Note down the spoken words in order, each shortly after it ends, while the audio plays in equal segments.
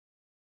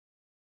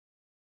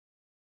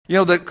You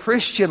know, the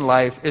Christian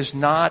life is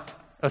not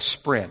a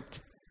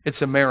sprint.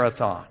 It's a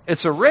marathon.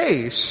 It's a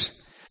race,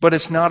 but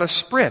it's not a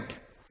sprint.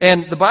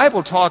 And the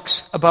Bible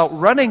talks about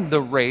running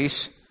the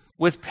race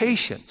with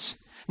patience.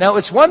 Now,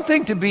 it's one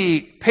thing to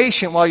be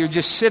patient while you're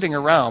just sitting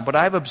around, but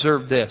I've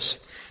observed this.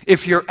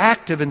 If you're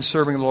active in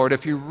serving the Lord,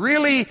 if you're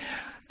really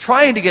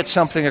trying to get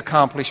something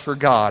accomplished for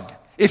God,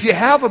 if you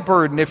have a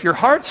burden, if your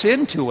heart's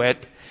into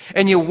it,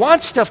 and you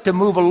want stuff to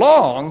move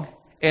along,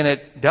 and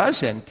it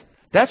doesn't,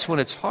 that's when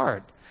it's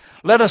hard.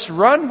 Let us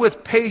run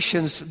with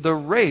patience the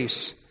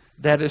race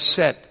that is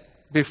set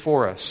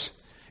before us.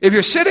 If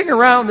you're sitting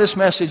around, this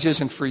message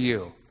isn't for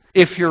you.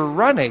 If you're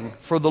running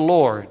for the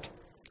Lord,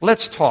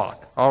 let's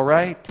talk, all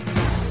right?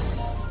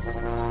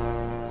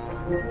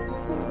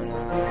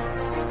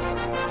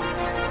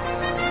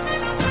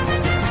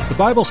 The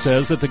Bible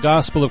says that the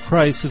gospel of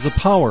Christ is the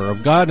power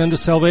of God unto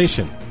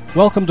salvation.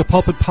 Welcome to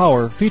Pulpit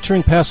Power,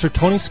 featuring Pastor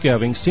Tony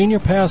Skeving, Senior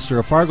Pastor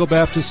of Fargo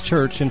Baptist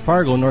Church in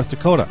Fargo, North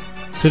Dakota.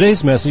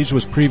 Today's message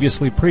was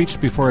previously preached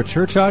before a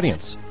church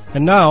audience.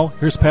 And now,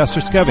 here's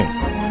Pastor Skeving.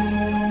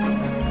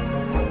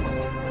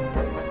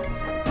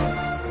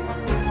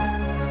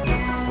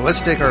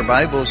 Let's take our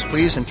Bibles,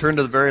 please, and turn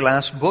to the very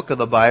last book of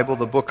the Bible,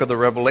 the book of the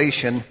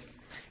Revelation,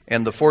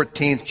 and the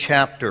 14th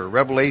chapter,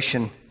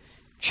 Revelation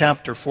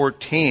chapter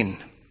 14.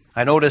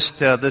 I noticed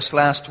this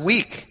last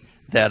week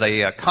that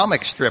a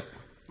comic strip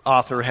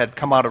author had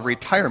come out of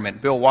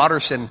retirement. Bill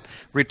Watterson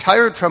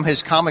retired from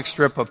his comic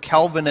strip of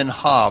Calvin and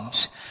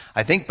Hobbes,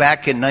 I think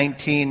back in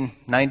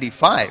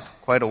 1995,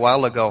 quite a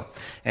while ago.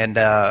 And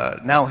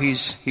now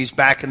he's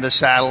back in the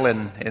saddle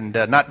and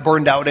not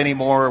burned out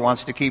anymore,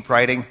 wants to keep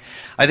writing.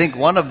 I think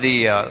one of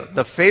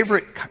the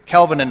favorite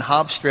Calvin and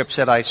Hobbes strips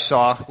that I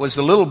saw was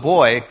the little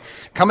boy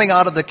coming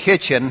out of the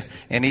kitchen,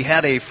 and he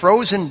had a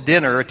frozen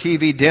dinner, a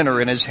TV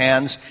dinner in his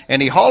hands,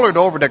 and he hollered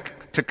over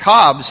to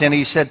Cobbs, and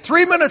he said,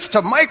 3 minutes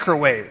to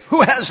microwave.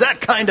 Who has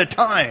that kind of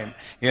time?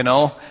 You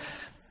know,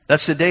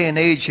 that's the day and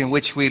age in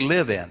which we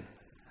live in.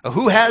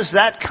 Who has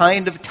that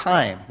kind of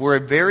time? We're a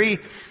very,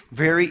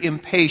 very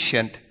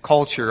impatient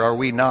culture, are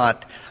we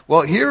not?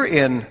 Well, here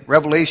in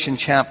Revelation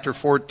chapter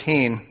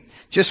 14,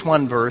 just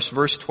one verse,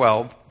 verse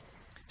 12,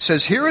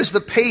 says, here is the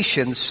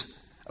patience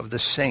of the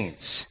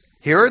saints.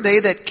 Here are they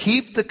that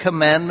keep the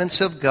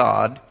commandments of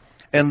God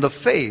and the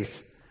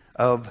faith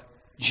of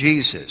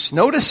Jesus.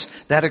 Notice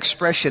that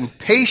expression,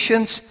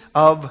 patience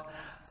of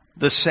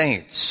the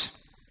saints.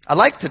 I'd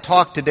like to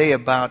talk today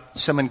about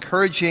some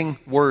encouraging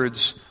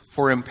words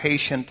for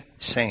impatient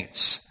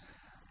saints.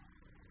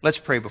 Let's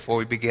pray before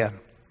we begin.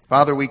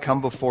 Father, we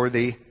come before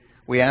Thee.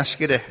 We ask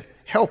You to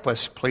help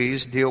us,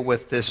 please, deal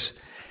with this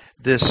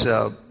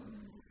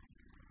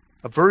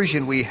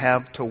aversion we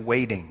have to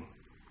waiting.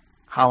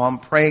 How I'm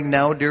praying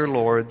now, dear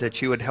Lord,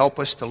 that You would help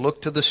us to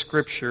look to the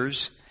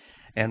Scriptures,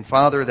 and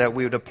Father, that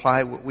we would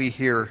apply what we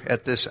hear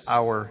at this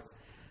hour.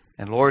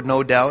 And Lord,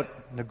 no doubt,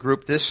 in a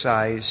group this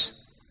size,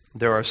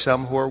 there are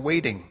some who are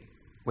waiting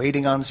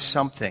on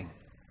something.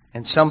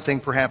 And something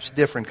perhaps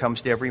different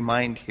comes to every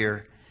mind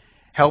here.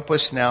 Help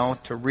us now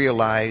to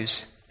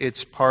realize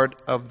it's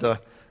part of the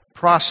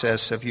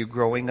process of You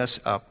growing us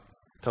up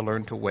to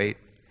learn to wait.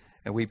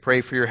 And we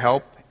pray for Your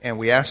help, and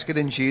we ask it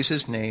in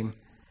Jesus' name.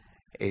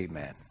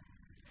 Amen.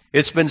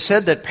 It's been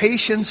said that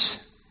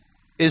patience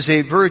is a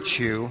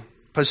virtue,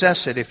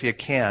 possess it if you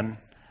can,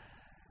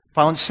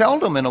 found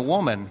seldom in a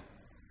woman,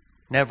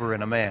 never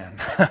in a man.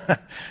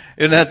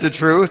 Isn't that the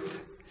truth?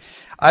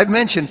 I've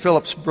mentioned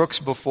Phillips Brooks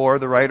before,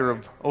 the writer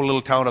of O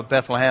Little Town of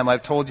Bethlehem.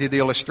 I've told you the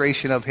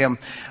illustration of him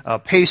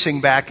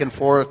pacing back and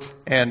forth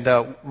and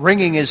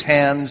wringing his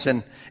hands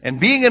and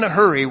being in a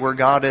hurry where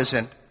God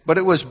isn't. But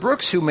it was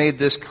Brooks who made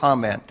this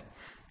comment.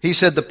 He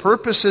said, the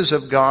purposes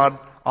of God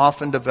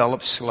often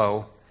develop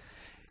slow.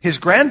 His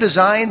grand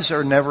designs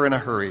are never in a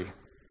hurry.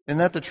 Isn't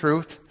that the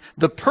truth?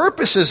 The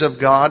purposes of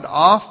God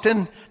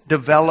often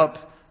develop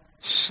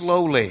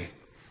slowly,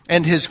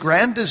 and His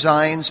grand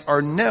designs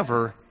are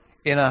never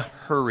in a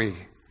hurry.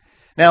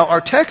 Now,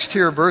 our text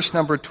here, verse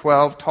number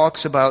 12,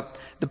 talks about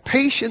the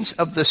patience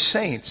of the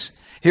saints.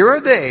 Here are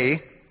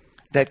they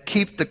that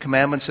keep the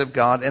commandments of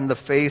God and the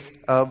faith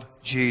of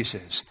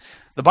Jesus.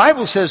 The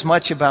Bible says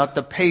much about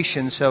the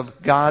patience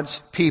of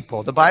God's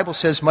people. The Bible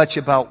says much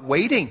about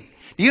waiting.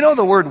 Do you know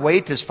the word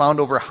wait is found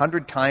over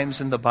 100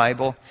 times in the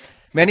Bible?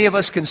 Many of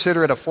us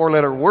consider it a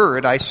four-letter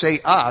word. I say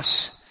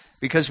us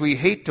because we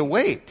hate to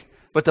wait.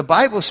 But the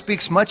Bible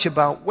speaks much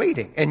about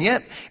waiting. And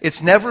yet,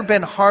 it's never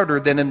been harder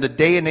than in the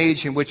day and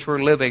age in which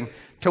we're living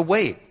to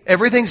wait.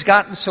 Everything's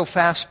gotten so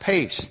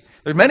fast-paced.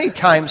 There are many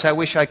times I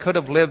wish I could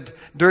have lived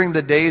during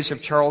the days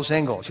of Charles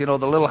Ingalls. You know,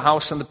 the Little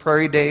House on the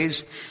Prairie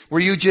days, where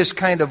you just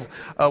kind of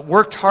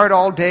worked hard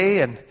all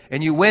day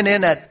and you went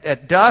in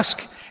at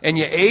dusk and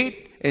you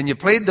ate and you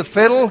played the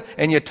fiddle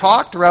and you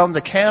talked around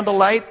the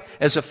candlelight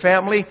as a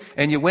family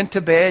and you went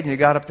to bed and you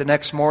got up the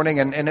next morning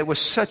and it was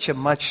such a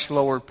much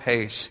slower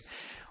pace.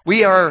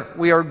 We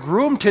are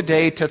groomed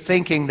today to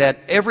thinking that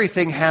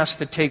everything has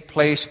to take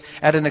place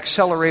at an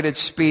accelerated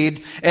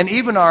speed, and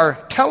even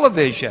our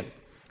television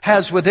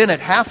has within it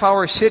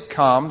half-hour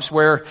sitcoms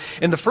where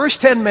in the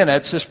first 10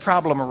 minutes this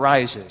problem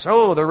arises.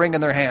 Oh, they're wringing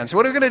their hands.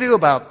 What are we going to do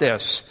about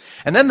this?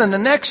 And then in the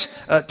next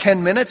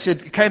 10 minutes,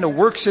 it kind of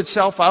works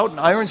itself out and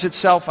irons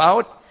itself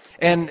out.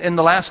 And in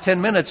the last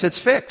 10 minutes, it's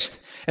fixed.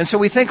 And so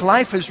we think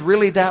life is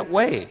really that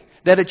way,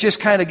 that it just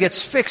kind of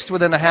gets fixed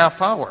within a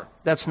half hour.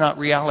 That's not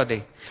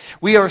reality.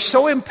 We are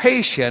so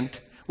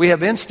impatient. We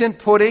have instant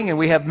pudding, and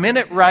we have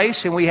minute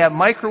rice, and we have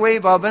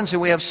microwave ovens,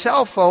 and we have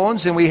cell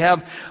phones, and we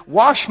have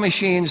wash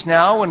machines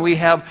now, and we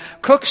have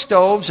cook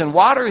stoves, and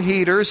water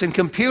heaters, and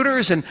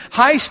computers, and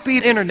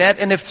high-speed internet.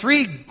 And if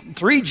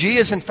 3G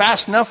isn't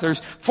fast enough,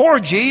 there's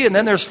 4G, and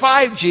then there's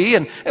 5G,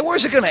 and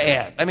where's it going to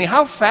end? I mean,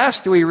 how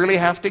fast do we really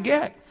have to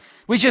get?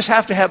 We just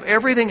have to have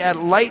everything at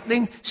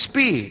lightning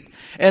speed.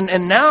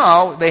 And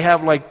now they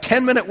have like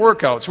 10-minute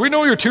workouts. We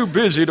know you're too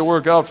busy to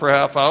work out for a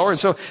half hour. And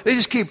so they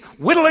just keep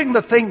whittling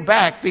the thing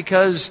back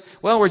because,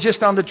 well, we're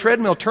just on the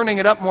treadmill turning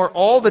it up more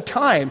all the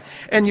time.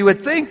 And you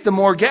would think the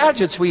more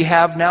gadgets we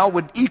have now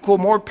would equal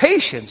more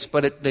patience,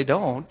 but they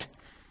don't.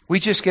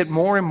 We just get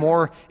more and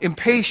more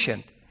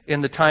impatient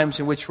in the times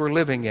in which we're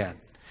living in.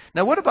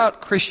 Now, what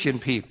about Christian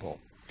people?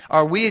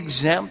 Are we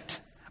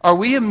exempt? Are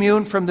we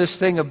immune from this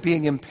thing of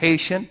being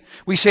impatient?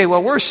 We say,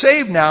 well, we're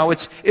saved now.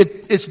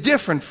 It's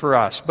different for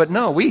us. But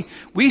no,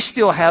 we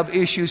still have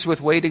issues with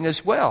waiting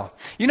as well.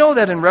 You know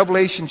that in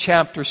Revelation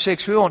chapter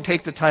 6, we won't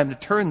take the time to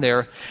turn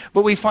there,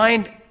 but we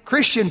find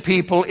Christian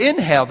people in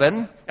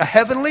heaven, a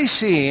heavenly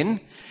scene,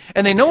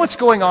 and they know what's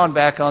going on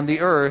back on the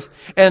earth.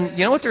 And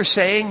you know what they're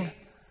saying?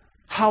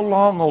 How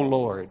long, O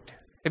Lord?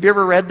 Have you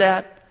ever read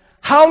that?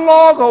 How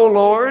long, O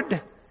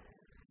Lord?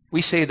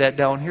 We say that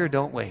down here,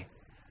 don't we?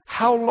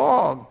 How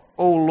long,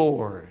 O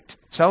Lord?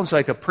 Sounds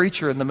like a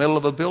preacher in the middle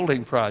of a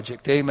building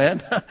project.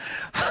 Amen?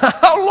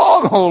 How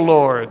long, O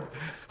Lord?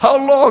 How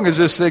long is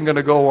this thing going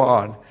to go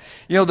on?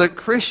 You know, the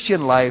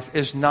Christian life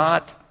is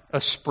not a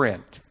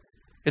sprint.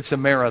 It's a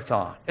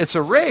marathon. It's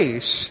a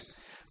race,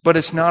 but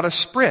it's not a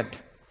sprint.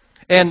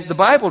 And the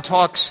Bible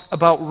talks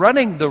about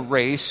running the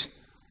race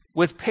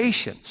with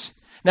patience.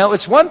 Now,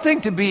 it's one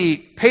thing to be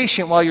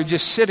patient while you're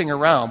just sitting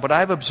around, but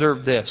I've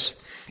observed this.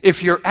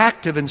 If you're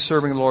active in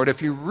serving the Lord,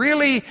 if you're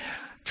really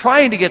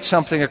trying to get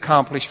something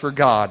accomplished for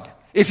God,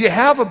 if you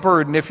have a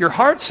burden, if your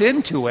heart's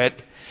into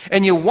it,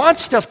 and you want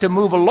stuff to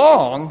move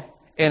along,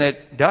 and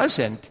it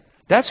doesn't,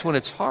 that's when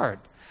it's hard.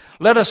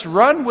 Let us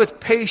run with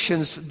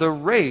patience the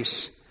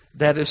race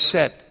that is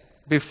set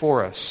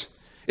before us.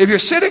 If you're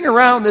sitting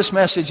around, this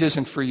message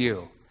isn't for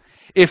you.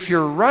 If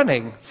you're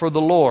running for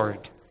the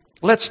Lord,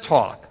 let's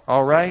talk,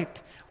 all right?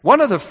 One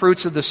of the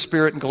fruits of the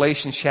Spirit in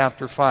Galatians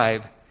chapter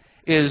 5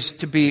 is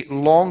to be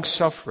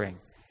long-suffering.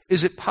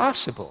 Is it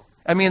possible?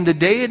 I mean, the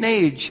day and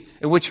age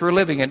in which we're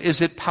living in,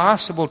 is it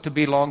possible to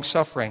be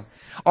long-suffering?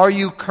 Are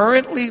you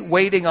currently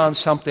waiting on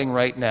something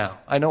right now?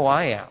 I know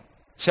I am.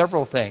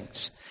 Several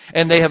things.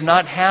 And they have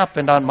not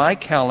happened on my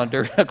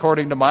calendar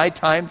according to my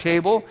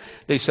timetable.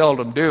 They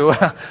seldom do.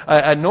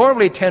 I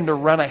normally tend to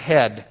run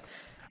ahead.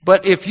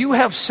 But if you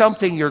have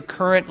something you're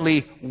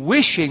currently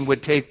wishing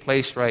would take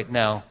place right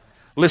now,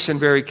 listen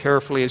very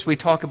carefully as we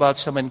talk about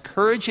some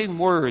encouraging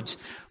words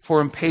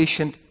for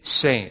impatient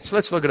saints.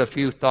 Let's look at a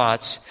few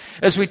thoughts.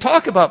 As we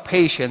talk about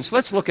patience,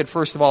 let's look at,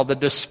 first of all, the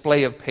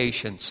display of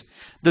patience.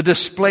 The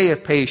display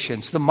of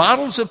patience. The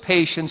models of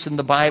patience in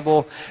the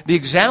Bible, the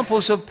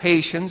examples of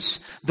patience,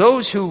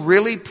 those who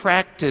really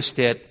practiced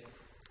it.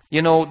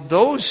 You know,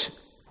 those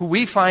who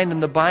we find in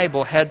the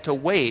Bible had to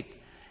wait,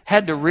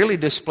 had to really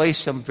display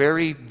some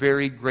very,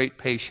 very great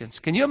patience.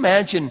 Can you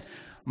imagine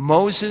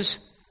Moses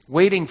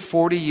waiting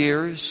 40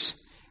 years?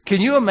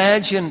 Can you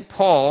imagine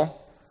Paul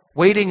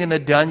waiting in a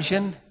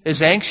dungeon,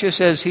 as anxious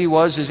as he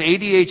was, as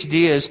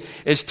ADHD,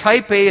 as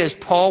type A as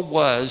Paul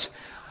was,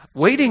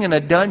 waiting in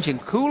a dungeon,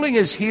 cooling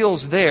his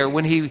heels there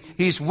when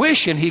he's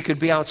wishing he could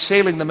be out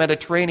sailing the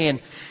Mediterranean,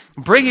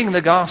 bringing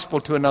the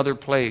gospel to another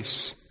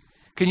place?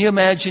 Can you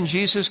imagine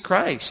Jesus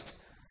Christ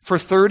for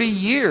 30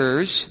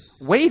 years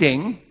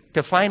waiting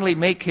to finally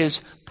make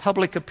his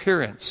public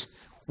appearance?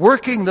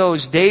 Working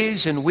those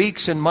days and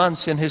weeks and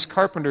months in his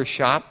carpenter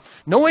shop,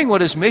 knowing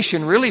what his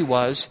mission really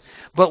was,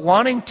 but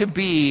wanting to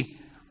be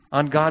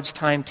on God's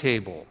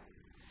timetable.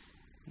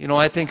 You know,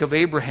 I think of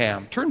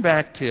Abraham. Turn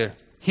back to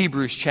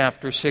Hebrews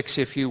chapter 6,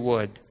 if you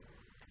would.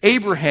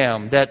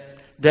 Abraham,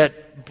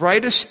 that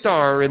brightest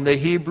star in the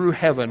Hebrew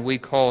heaven, we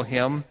call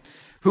him,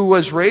 who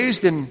was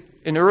raised in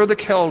Ur of the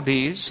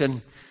Chaldees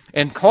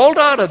and called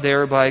out of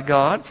there by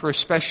God for a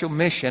special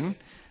mission.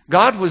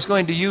 God was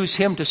going to use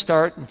him to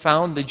start and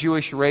found the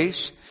Jewish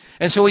race.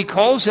 And so he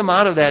calls him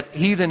out of that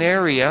heathen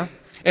area,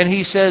 and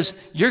he says,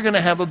 you're going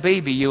to have a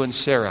baby, you and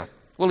Sarah.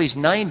 Well, he's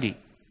 90.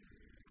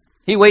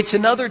 He waits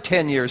another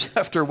 10 years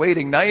after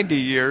waiting 90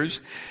 years,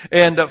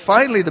 and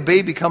finally the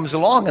baby comes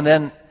along and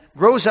then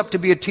grows up to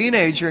be a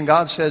teenager, and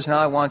God says, now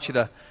I want you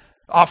to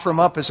offer him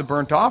up as a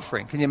burnt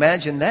offering. Can you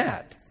imagine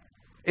that?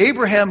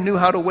 Abraham knew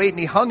how to wait, and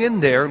he hung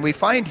in there, and we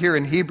find here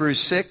in Hebrews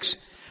 6,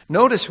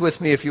 notice with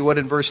me, if you would,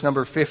 in verse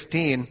number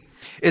 15,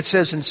 it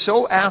says, and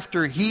so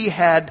after he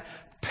had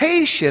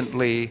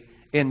patiently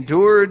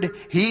endured,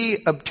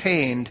 he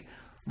obtained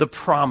the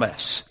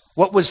promise.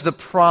 What was the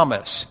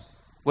promise?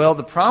 Well,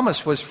 the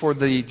promise was for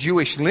the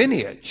Jewish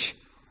lineage.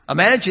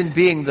 Imagine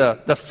being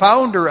the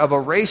founder of a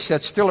race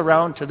that's still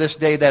around to this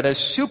day that has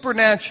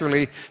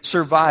supernaturally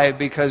survived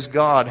because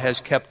God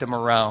has kept him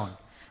around.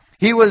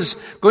 He was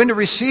going to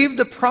receive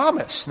the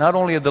promise, not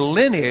only of the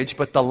lineage,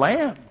 but the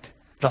land.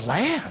 The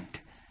land.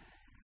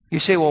 You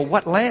say, well,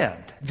 what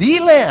land? The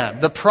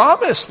land, the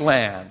promised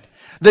land.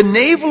 The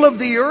navel of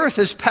the earth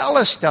is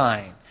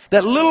Palestine.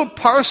 That little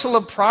parcel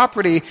of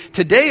property,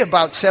 today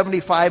about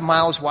 75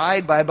 miles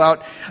wide by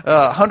about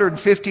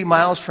 150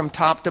 miles from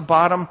top to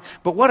bottom.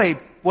 But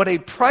what a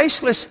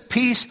priceless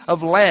piece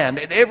of land,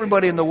 and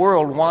everybody in the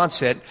world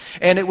wants it.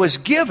 And it was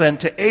given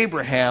to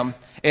Abraham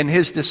and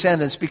his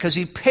descendants because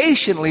he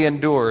patiently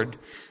endured,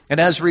 and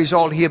as a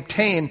result, he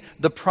obtained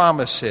the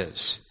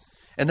promises.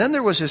 And then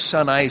there was his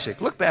son Isaac.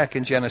 Look back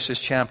in Genesis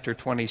chapter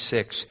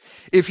 26.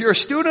 If you're a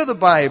student of the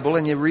Bible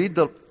and you read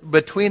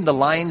between the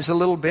lines a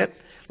little bit,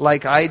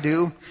 like I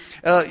do,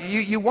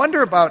 you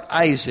wonder about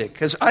Isaac,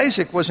 because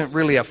Isaac wasn't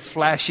really a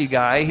flashy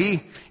guy.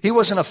 He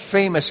wasn't a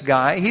famous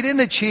guy. He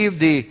didn't achieve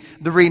the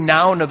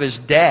renown of his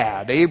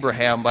dad,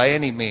 Abraham, by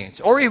any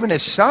means, or even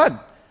his son,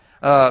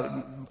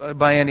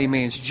 by any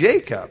means,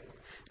 Jacob.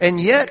 And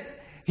yet,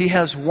 he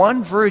has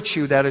one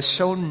virtue that is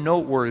so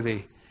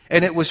noteworthy,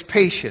 and it was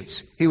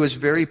patience. He was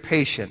very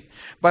patient.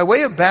 By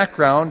way of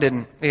background,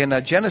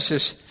 in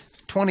Genesis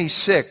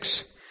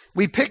 26,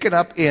 we pick it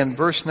up in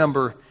verse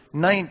number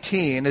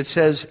 19. It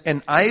says,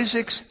 "And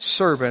Isaac's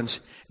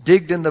servants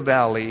digged in the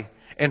valley,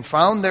 and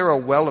found there a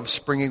well of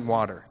springing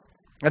water.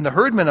 And the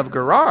herdmen of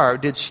Gerar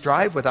did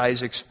strive with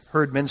Isaac's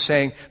herdmen,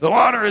 saying, The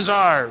water is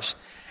ours.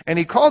 And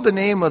he called the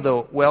name of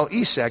the well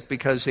Esek,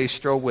 because they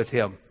strove with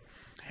him.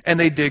 And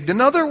they digged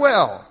another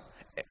well,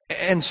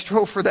 and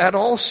strove for that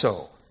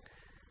also.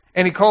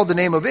 And he called the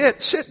name of it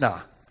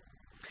Sitnah.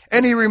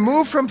 And he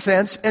removed from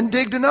thence, and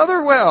digged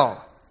another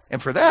well. And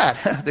for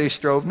that they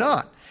strove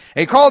not.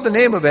 And he called the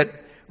name of it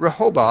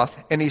Rehoboth.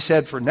 And he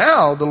said, For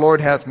now the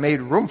Lord hath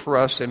made room for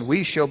us, and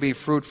we shall be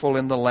fruitful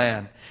in the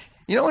land."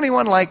 You know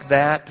anyone like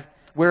that,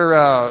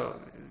 where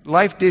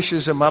life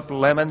dishes them up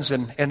lemons,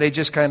 and they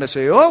just kind of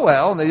say, oh,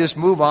 well, and they just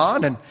move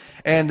on,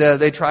 and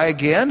they try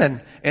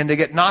again, and they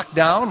get knocked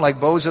down like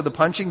bows of the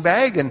punching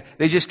bag, and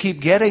they just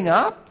keep getting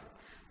up?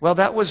 Well,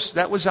 that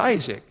was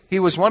Isaac. He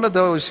was one of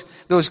those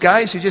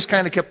guys who just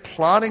kind of kept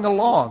plodding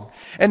along.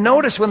 And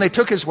notice when they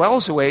took his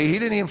wells away, he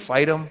didn't even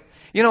fight them.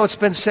 You know, it's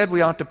been said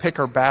we ought to pick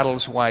our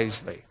battles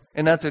wisely.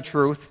 Isn't that the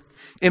truth?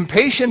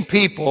 Impatient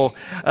people,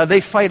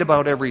 they fight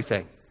about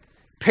everything.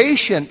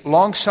 Patient,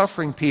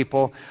 long-suffering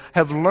people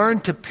have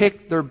learned to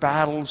pick their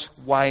battles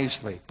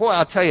wisely. Boy,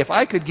 I'll tell you, if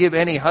I could give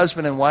any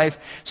husband and wife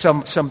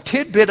some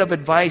tidbit of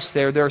advice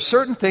there are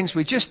certain things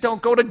we just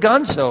don't go to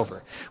guns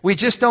over. We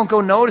just don't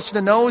go nose to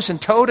nose and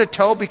toe to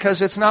toe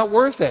because it's not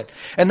worth it.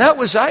 And that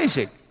was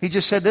Isaac. He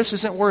just said, this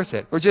isn't worth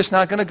it. We're just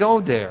not going to go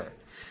there.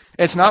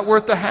 It's not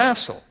worth the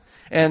hassle.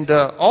 And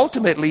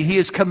ultimately, he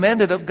is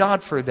commended of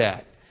God for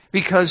that,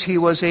 because he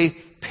was a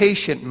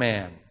patient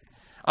man.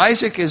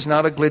 Isaac is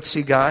not a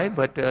glitzy guy,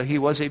 but he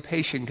was a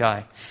patient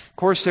guy. Of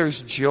course,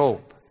 there's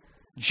Job.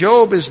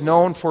 Job is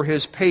known for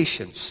his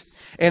patience.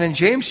 And in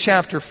James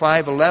chapter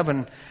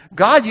 5:11,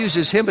 God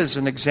uses him as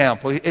an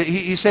example.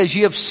 He says,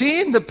 "You have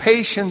seen the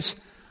patience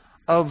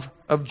of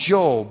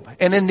Job."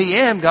 And in the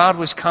end, God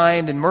was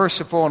kind and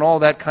merciful and all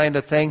that kind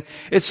of thing.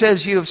 It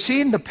says, "You have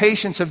seen the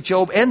patience of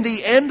Job and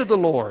the end of the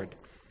Lord,"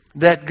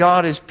 that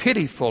God is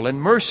pitiful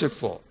and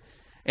merciful.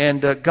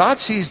 And God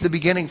sees the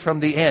beginning from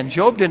the end.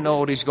 Job didn't know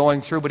what he's going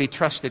through, but he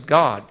trusted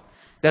God.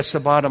 That's the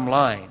bottom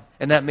line.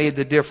 And that made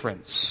the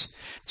difference.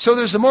 So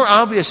there's the more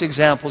obvious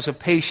examples of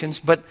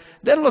patience, but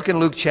then look in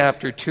Luke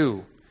chapter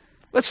 2.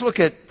 Let's look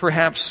at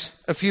perhaps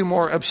a few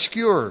more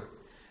obscure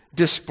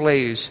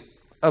displays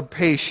of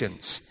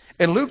patience.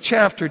 In Luke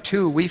chapter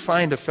 2, we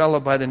find a fellow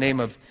by the name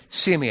of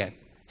Simeon.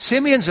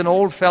 Simeon's an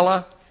old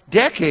fella,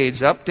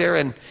 decades up there,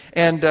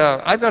 and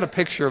I've got a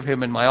picture of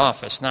him in my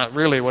office. Not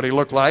really what he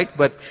looked like,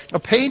 but a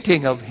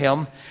painting of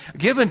him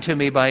given to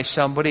me by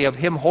somebody of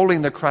him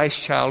holding the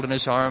Christ child in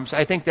his arms.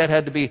 I think that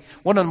had to be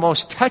one of the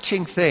most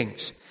touching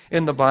things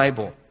in the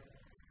Bible.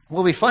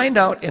 Well, we find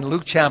out in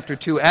Luke chapter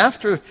 2,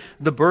 after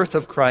the birth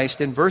of Christ,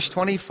 in verse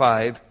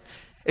 25,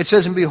 it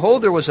says, "And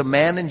behold, there was a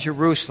man in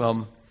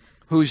Jerusalem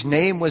whose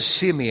name was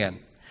Simeon.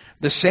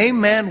 The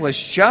same man was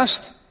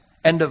just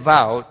and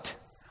devout,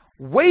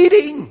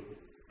 waiting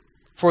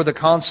for the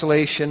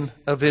consolation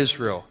of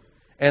Israel,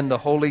 and the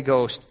Holy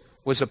Ghost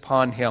was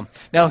upon him."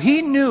 Now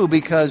he knew,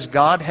 because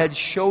God had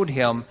showed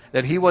him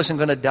that he wasn't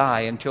going to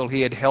die until he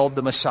had held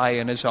the Messiah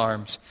in his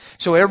arms.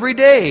 So every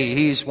day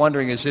he's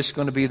wondering, is this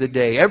going to be the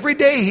day? Every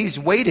day he's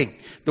waiting.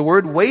 The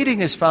word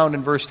waiting is found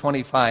in verse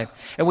 25.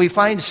 And we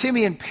find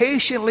Simeon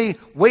patiently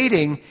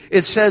waiting,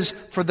 it says,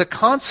 for the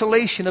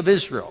consolation of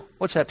Israel.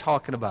 What's that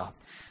talking about?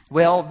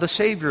 Well, the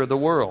Savior of the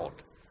world,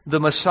 the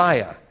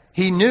Messiah,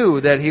 He knew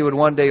that he would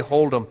one day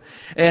hold them.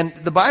 And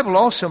the Bible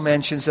also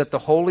mentions that the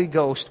Holy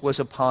Ghost was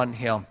upon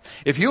him.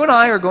 If you and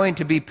I are going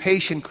to be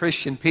patient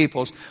Christian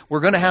peoples,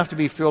 we're going to have to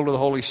be filled with the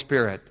Holy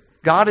Spirit.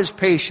 God is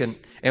patient,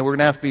 and we're going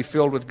to have to be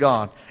filled with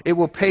God. It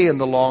will pay in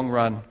the long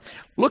run.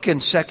 Look in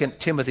 2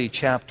 Timothy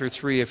chapter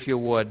 3, if you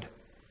would.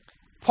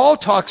 Paul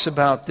talks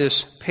about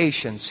this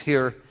patience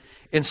here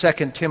in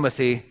 2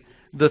 Timothy,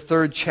 the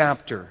 3rd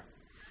chapter.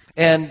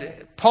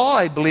 And Paul,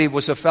 I believe,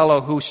 was a fellow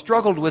who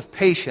struggled with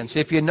patience.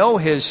 If you know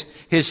his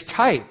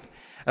type,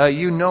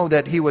 you know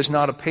that he was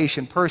not a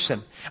patient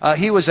person.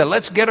 He was a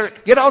let's get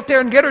out there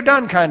and get her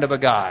done kind of a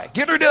guy.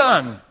 Get her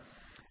done.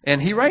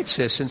 And he writes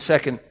this in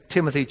 2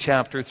 Timothy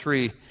chapter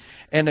 3.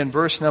 And in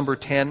verse number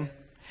 10,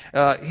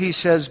 he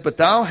says, "But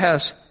thou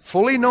hast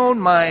fully known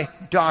my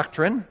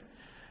doctrine,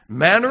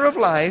 manner of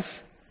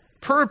life,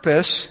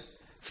 purpose,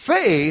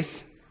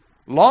 faith,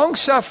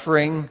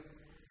 long-suffering,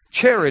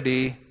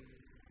 charity,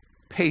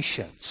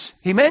 patience."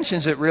 He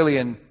mentions it really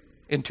in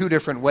two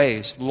different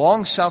ways.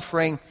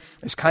 Long-suffering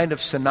is kind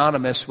of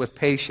synonymous with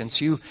patience.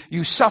 You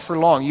suffer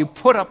long. You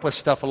put up with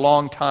stuff a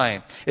long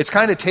time. It's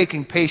kind of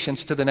taking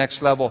patience to the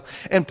next level.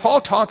 And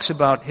Paul talks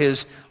about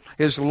his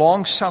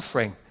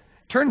long-suffering.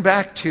 Turn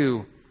back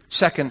to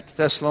 2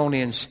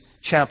 Thessalonians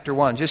chapter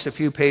 1, just a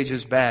few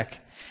pages back.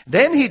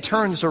 Then he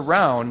turns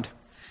around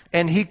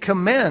and he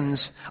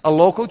commends a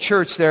local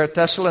church there at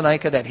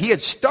Thessalonica that he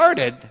had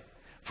started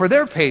for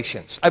their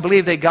patience. I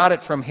believe they got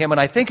it from him,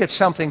 and I think it's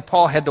something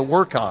Paul had to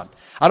work on.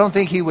 I don't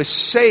think he was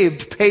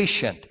saved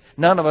patient.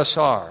 None of us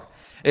are.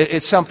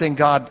 It's something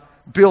God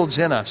builds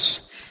in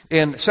us.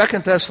 In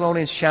 2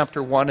 Thessalonians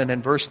chapter 1 and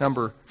in verse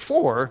number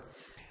 4,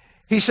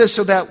 he says,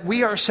 "So that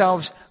we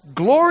ourselves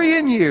glory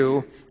in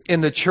you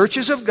in the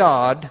churches of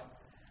God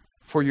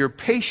for your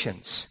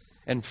patience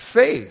and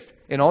faith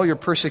in all your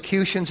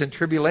persecutions and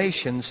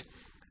tribulations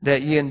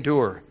that ye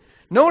endure."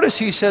 Notice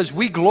he says,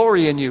 "We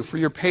glory in you for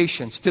your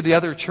patience," to the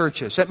other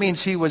churches. That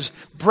means he was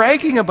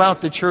bragging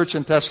about the church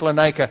in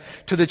Thessalonica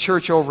to the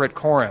church over at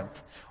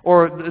Corinth,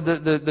 or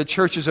the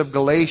churches of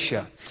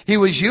Galatia. He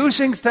was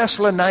using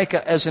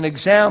Thessalonica as an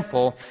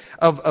example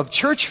of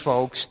church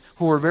folks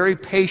who were very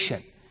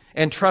patient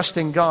and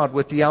trusting God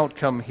with the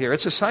outcome here.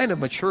 It's a sign of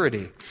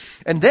maturity.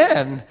 And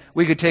then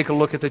we could take a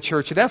look at the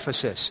church at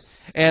Ephesus.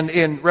 And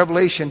in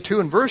Revelation 2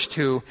 and verse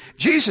 2,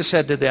 Jesus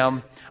said to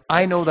them,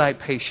 "I know thy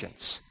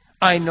patience.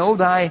 I know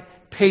thy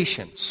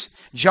patience."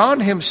 John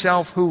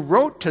himself, who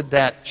wrote to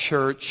that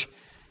church,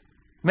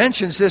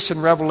 mentions this in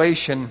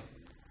Revelation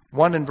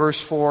 1 and verse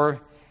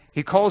 4.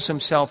 He calls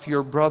himself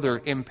your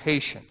brother in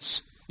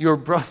patience. Your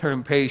brother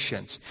in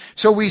patience.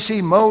 So we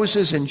see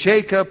Moses and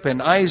Jacob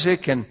and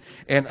Isaac and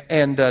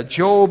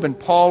Job and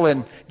Paul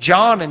and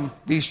John and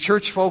these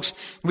church folks.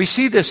 We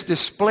see this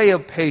display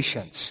of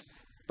patience.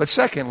 But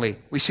secondly,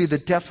 we see the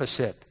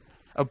deficit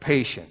of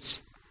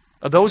patience.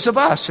 Those of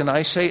us, and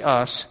I say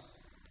us,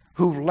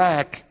 who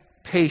lack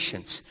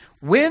patience.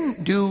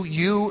 When do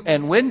you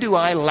and when do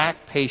I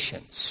lack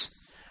patience?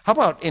 How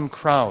about in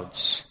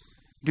crowds?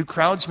 Do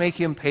crowds make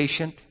you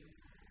impatient?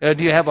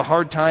 Do you have a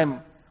hard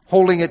time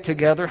holding it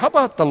together? How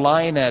about the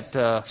line at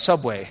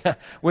Subway?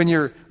 When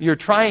you're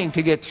trying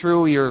to get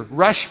through, you're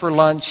rushed for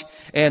lunch,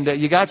 and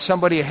you got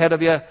somebody ahead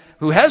of you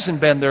who hasn't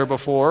been there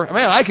before.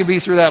 Man, I can be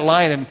through that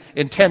line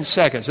in 10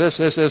 seconds.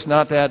 This,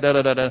 not that,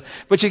 da-da-da-da.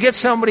 But you get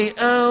somebody,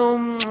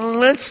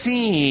 let's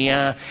see.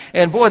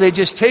 And boy, they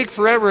just take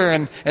forever,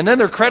 and then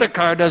their credit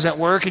card doesn't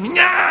work,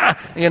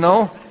 and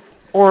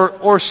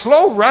Or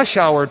slow rush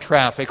hour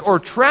traffic, or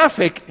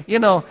traffic,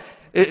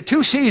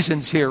 2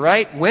 seasons here,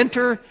 right?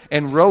 Winter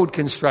and road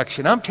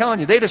construction. I'm telling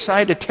you, they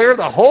decide to tear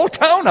the whole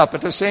town up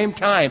at the same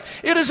time.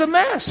 It is a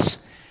mess.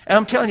 And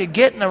I'm telling you,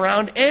 getting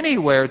around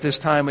anywhere at this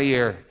time of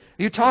year.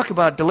 You talk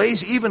about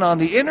delays even on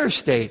the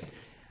interstate.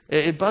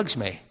 It bugs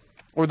me.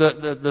 Or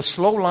the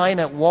slow line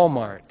at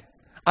Walmart.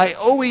 I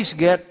always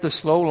get the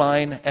slow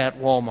line at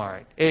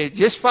Walmart.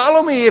 Just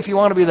follow me if you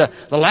want to be the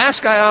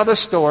last guy out of the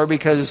store,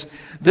 because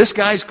this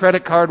guy's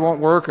credit card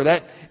won't work, or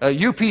that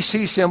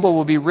UPC symbol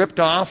will be ripped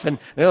off, and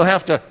they'll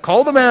have to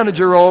call the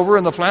manager over,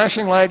 and the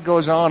flashing light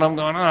goes on. I'm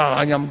going,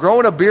 I'm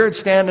growing a beard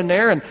standing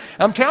there, and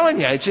I'm telling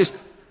you,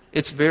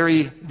 it's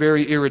very,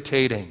 very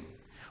irritating.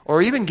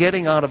 Or even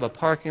getting out of a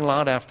parking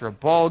lot after a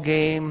ball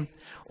game,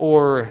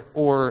 or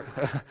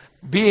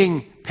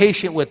being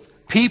patient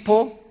with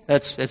people.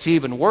 That's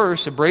even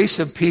worse.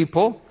 Abrasive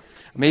people,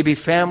 maybe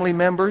family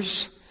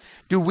members.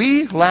 Do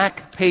we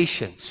lack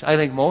patience? I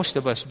think most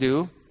of us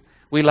do.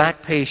 We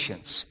lack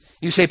patience.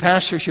 You say,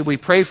 "Pastor, should we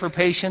pray for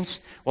patience?"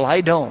 Well, I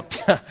don't,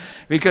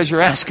 because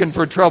you're asking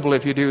for trouble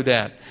if you do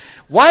that.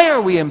 Why are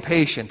we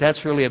impatient?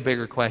 That's really a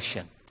bigger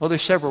question. Well,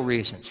 there's several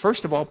reasons.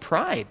 First of all,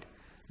 pride.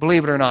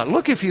 Believe it or not.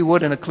 Look, if you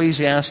would, in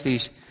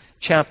Ecclesiastes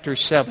chapter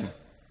 7.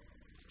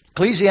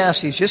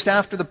 Ecclesiastes, just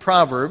after the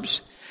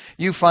Proverbs,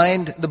 you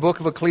find the book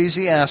of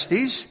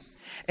Ecclesiastes,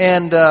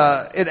 and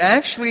it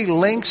actually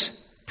links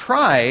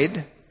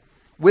pride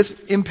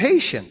with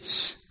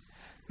impatience.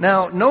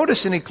 Now,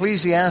 notice in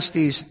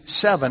Ecclesiastes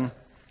 7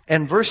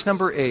 and verse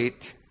number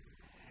 8,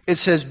 It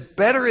says,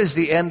 better is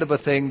the end of a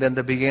thing than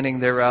the beginning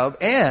thereof,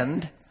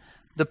 and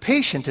the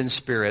patient in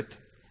spirit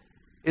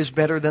is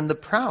better than the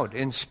proud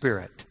in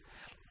spirit.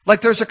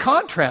 Like there's a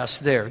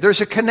contrast there.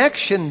 There's a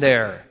connection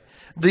there.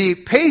 The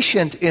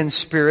patient in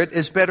spirit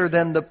is better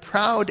than the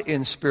proud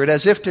in spirit,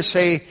 as if to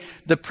say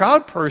the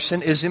proud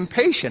person is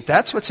impatient.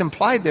 That's what's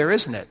implied there,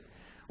 isn't it?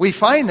 We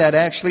find that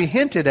actually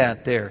hinted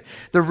at there.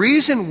 The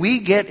reason we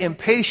get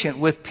impatient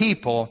with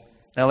people,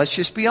 now let's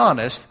just be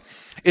honest,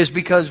 is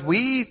because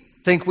we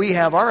think we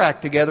have our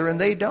act together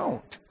and they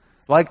don't.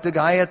 Like the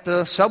guy at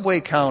the Subway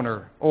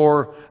counter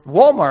or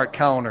Walmart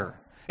counter.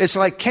 It's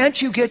like,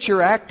 can't you get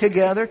your act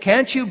together?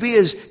 Can't you be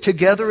as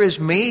together as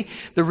me?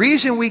 The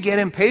reason we get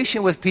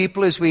impatient with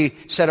people is we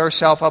set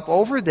ourselves up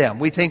over them.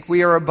 We think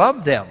we are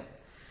above them.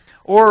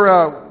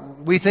 Or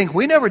we think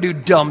we never do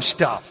dumb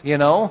stuff,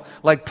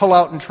 like pull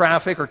out in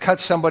traffic or cut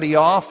somebody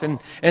off.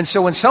 And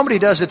so when somebody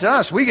does it to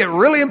us, we get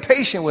really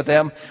impatient with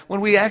them when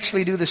we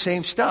actually do the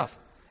same stuff,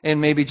 and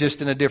maybe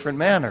just in a different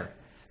manner.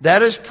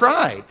 That is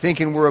pride,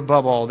 thinking we're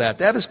above all that.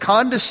 That is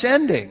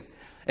condescending.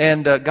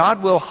 And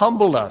God will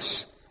humble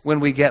us when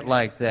we get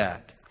like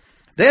that.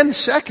 Then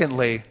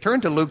secondly,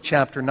 turn to Luke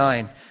chapter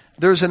 9.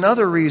 There's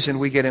another reason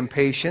we get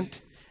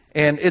impatient,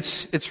 and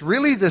it's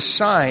really the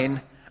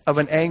sign of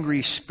an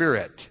angry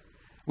spirit.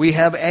 We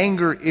have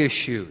anger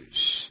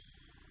issues.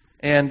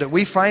 And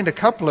we find a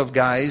couple of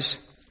guys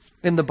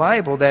in the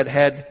Bible that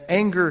had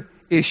anger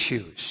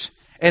issues.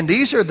 And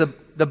these are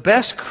the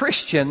best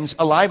Christians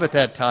alive at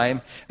that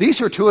time. These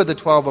were two of the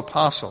 12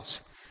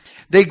 apostles.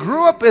 They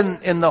grew up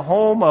in the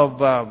home of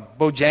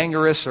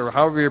Boanerges, or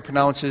however you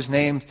pronounce his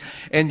name,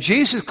 and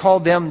Jesus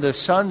called them the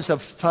sons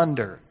of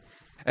thunder.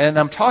 And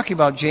I'm talking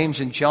about James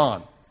and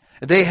John.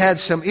 They had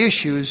some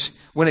issues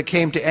when it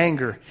came to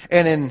anger.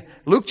 And in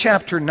Luke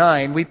chapter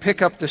 9, we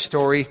pick up the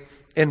story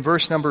in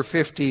verse number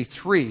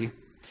 53.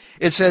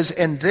 It says,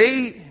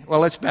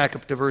 let's back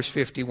up to verse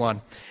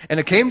 51. And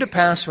it came to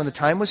pass when the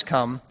time was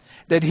come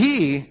that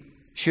he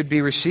should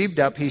be received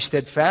up, he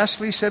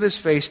steadfastly set his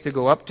face to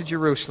go up to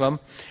Jerusalem,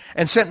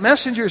 and sent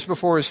messengers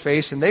before his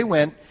face, and they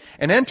went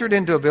and entered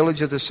into a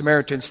village of the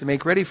Samaritans to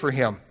make ready for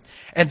him.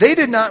 And they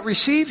did not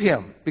receive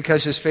him,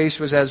 because his face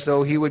was as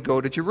though he would go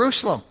to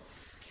Jerusalem.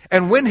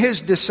 And when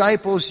his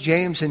disciples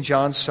James and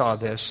John saw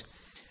this,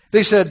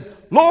 they said,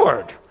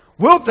 Lord,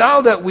 wilt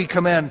thou that we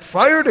command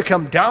fire to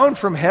come down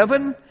from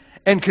heaven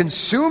and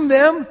consume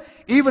them,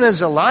 even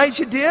as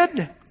Elijah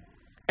did?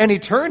 And he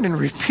turned and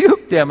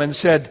rebuked them and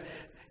said,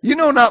 you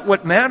know not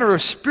what manner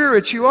of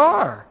spirit you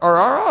are, or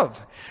are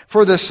of.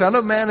 For the Son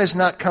of Man is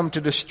not come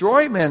to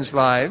destroy men's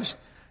lives,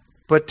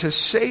 but to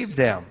save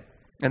them.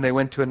 And they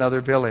went to another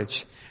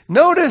village.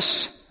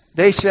 Notice,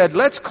 they said,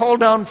 let's call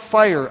down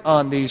fire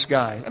on these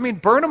guys.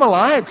 Burn them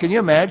alive. Can you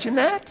imagine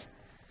that?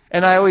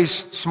 And I always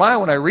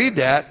smile when I read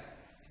that.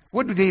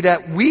 Would it be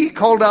that we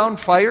call down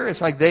fire? It's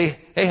like they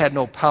had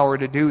no power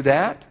to do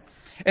that.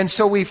 And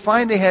so we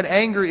find they had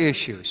anger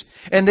issues.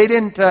 And they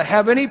didn't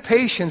have any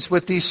patience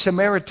with these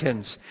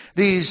Samaritans,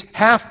 these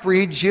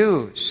half-breed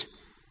Jews,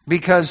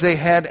 because they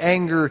had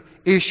anger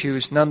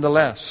issues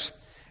nonetheless.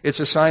 It's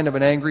a sign of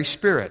an angry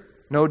spirit,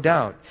 no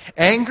doubt.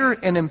 Anger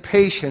and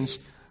impatience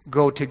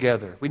go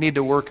together. We need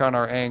to work on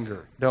our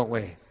anger, don't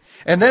we?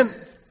 And then,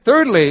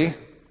 thirdly,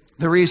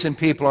 the reason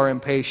people are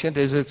impatient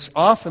is it's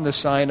often the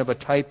sign of a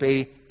type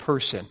A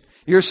person.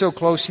 You're so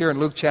close here in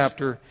Luke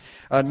chapter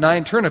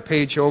 9. Turn a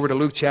page over to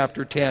Luke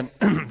chapter 10.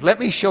 Let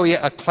me show you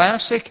a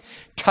classic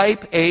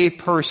type A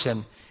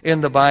person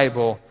in the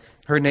Bible.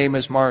 Her name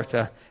is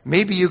Martha.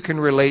 Maybe you can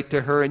relate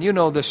to her, and you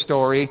know the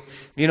story.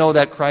 You know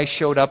that Christ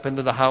showed up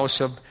into the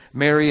house of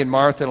Mary and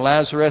Martha and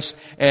Lazarus,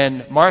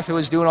 and Martha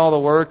was doing all the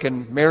work,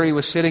 and Mary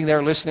was sitting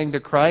there listening to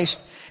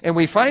Christ. And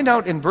we find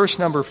out in verse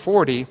number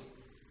 40,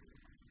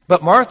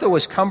 but Martha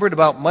was cumbered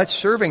about much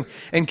serving,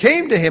 and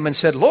came to him and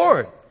said,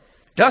 Lord,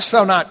 dost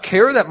thou not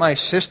care that my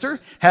sister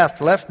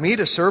hath left me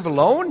to serve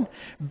alone?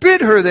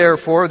 Bid her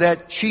therefore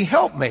that she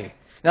help me.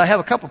 Now I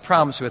have a couple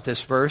problems with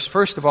this verse.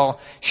 First of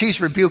all,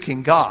 she's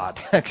rebuking God.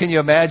 Can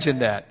you imagine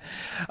that?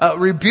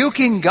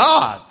 Rebuking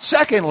God.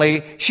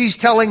 Secondly, she's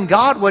telling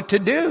God what to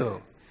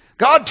do.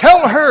 God,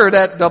 tell her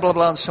that blah, blah,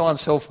 blah, and so on and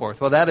so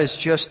forth. Well, that is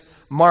just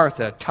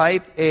Martha,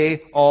 type A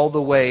all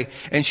the way.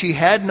 And she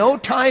had no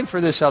time for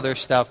this other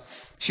stuff.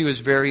 She was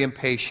very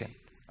impatient.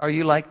 Are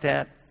you like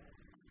that?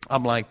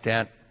 I'm like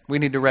that. We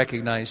need to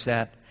recognize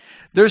that.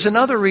 There's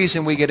another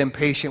reason we get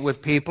impatient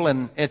with people,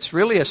 and it's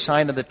really a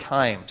sign of the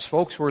times.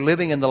 Folks, we're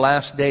living in the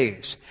last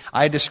days.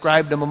 I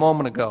described them a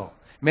moment ago.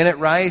 Minute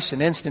rice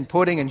and instant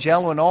pudding and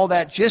Jell-O and all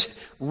that just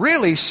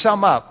really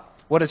sum up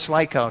what it's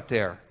like out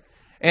there.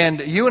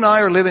 And you and I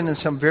are living in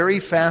some very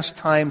fast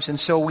times, and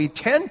so we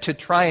tend to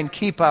try and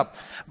keep up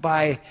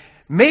by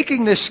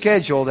making this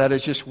schedule that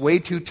is just way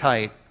too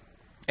tight.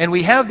 And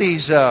we have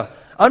these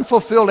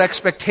unfulfilled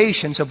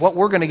expectations of what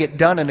we're going to get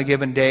done in a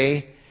given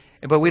day,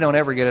 but we don't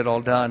ever get it all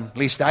done. At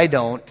least I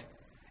don't.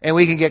 And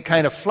we can get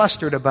kind of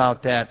flustered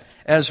about that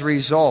as a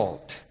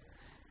result.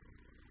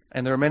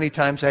 And there are many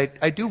times I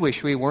do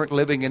wish we weren't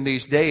living in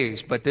these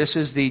days, but this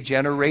is the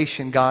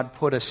generation God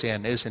put us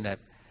in, isn't it?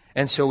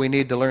 And so we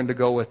need to learn to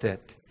go with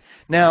it.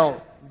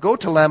 Now, go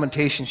to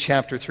Lamentations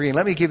chapter 3, and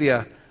let me give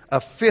you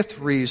a fifth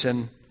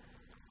reason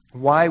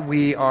why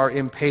we are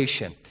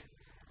impatient.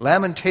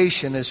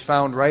 Lamentation is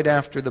found right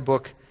after the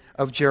book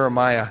of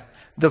Jeremiah.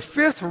 The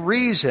fifth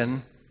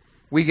reason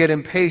we get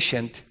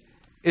impatient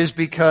is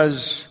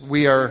because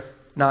we are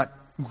not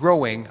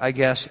growing, I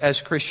guess,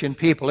 as Christian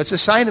people. It's a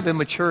sign of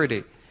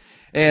immaturity.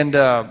 And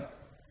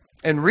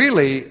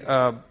really,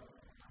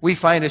 we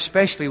find,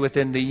 especially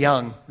within the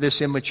young,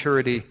 this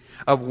immaturity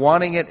of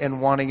wanting it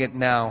and wanting it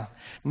now.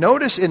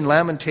 Notice in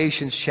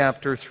Lamentations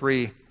chapter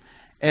 3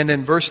 and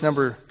in verse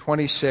number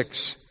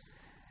 26,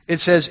 it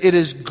says, it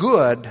is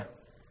good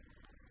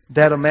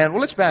that a man...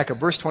 Well, let's back up.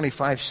 Verse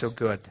 25 is so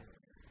good.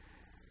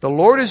 The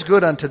Lord is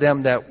good unto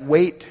them that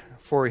wait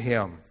for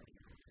him,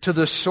 to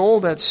the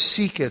soul that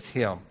seeketh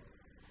him.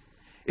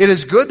 It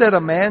is good that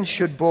a man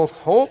should both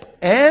hope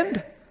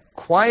and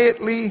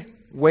quietly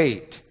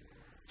wait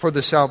for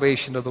the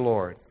salvation of the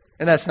Lord.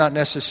 And that's not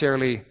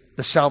necessarily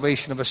the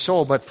salvation of a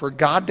soul, but for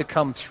God to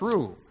come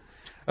through,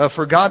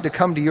 for God to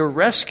come to your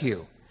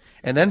rescue.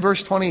 And then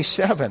verse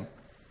 27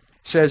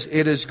 says,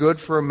 it is good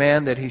for a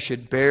man that he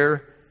should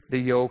bear the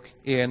yoke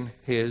in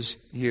his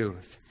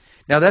youth.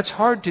 Now that's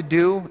hard to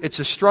do. It's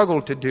a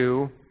struggle to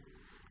do.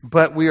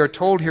 But we are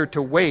told here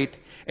to wait.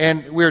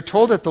 And we are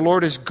told that the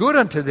Lord is good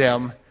unto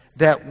them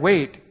that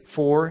wait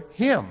for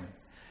him.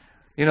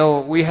 You know,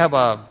 we have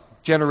a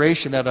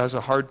generation that has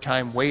a hard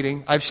time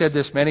waiting. I've said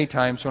this many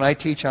times when I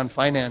teach on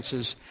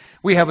finances.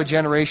 We have a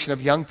generation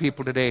of young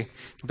people today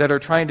that are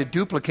trying to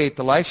duplicate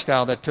the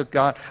lifestyle that took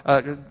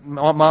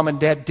mom and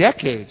dad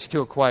decades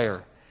to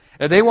acquire.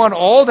 And they want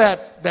all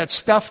that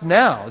stuff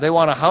now. They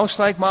want a house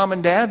like mom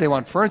and dad. They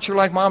want furniture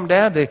like mom and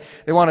dad.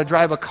 They want to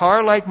drive a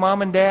car like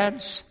mom and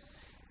dad's.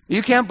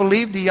 You can't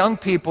believe the young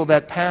people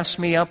that pass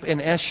me up in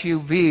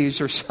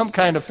SUVs or some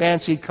kind of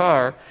fancy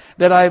car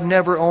that I've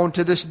never owned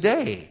to this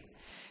day.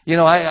 You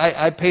know,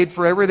 I paid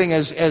for everything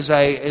as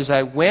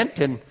I went,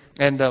 and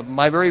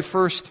my very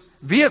first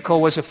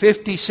vehicle was a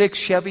 56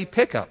 Chevy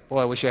pickup. Boy,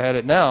 I wish I had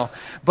it now.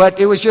 But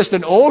it was just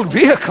an old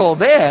vehicle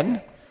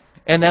then.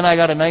 And then I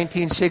got a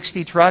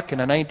 1960 truck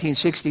and a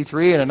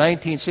 1963 and a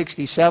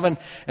 1967.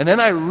 And then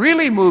I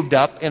really moved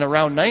up. In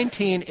around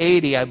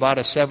 1980, I bought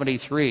a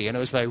 73. And it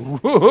was like,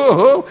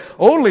 whoa,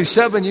 only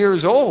 7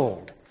 years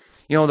old.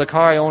 You know, the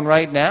car I own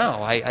right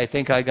now, I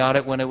think I got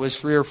it when it was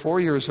 3 or 4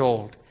 years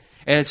old.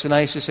 And it's the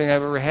nicest thing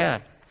I've ever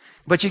had.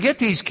 But you get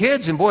these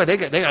kids, and boy, they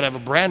got to have a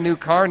brand new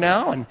car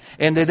now.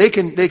 And they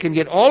can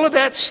get all of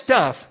that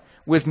stuff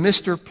with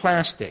Mr.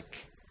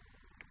 Plastic.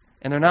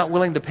 And they're not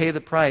willing to pay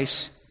the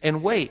price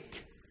and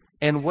wait,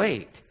 and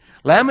wait.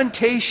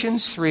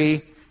 Lamentations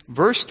 3,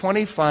 verse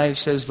 25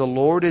 says, the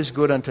Lord is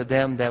good unto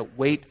them that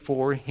wait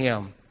for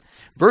him.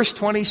 Verse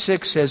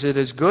 26 says, it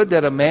is good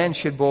that a man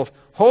should both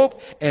hope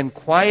and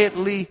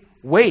quietly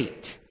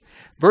wait.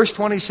 Verse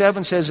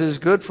 27 says, it is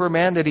good for a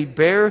man that he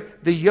bear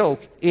the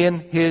yoke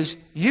in his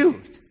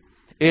youth.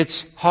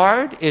 It's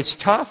hard, it's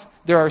tough,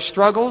 there are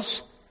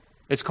struggles.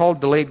 It's called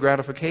delayed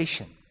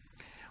gratification.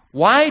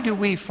 Why do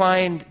we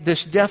find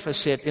this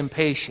deficit in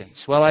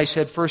patience? Well, I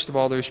said, first of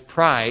all, there's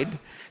pride.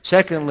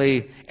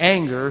 Secondly,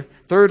 anger.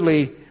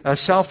 Thirdly,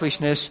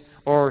 selfishness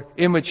or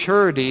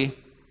immaturity.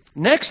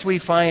 Next, we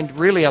find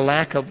really a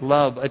lack of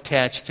love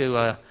attached to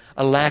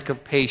a lack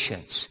of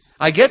patience.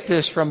 I get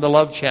this from the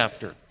love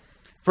chapter.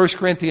 1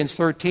 Corinthians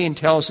 13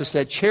 tells us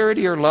that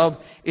charity or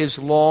love is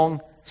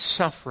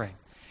long-suffering.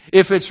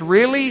 If it's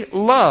really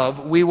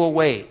love, we will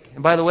wait.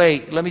 And by the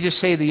way, let me just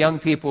say to the young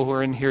people who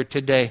are in here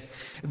today,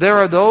 there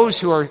are those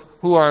who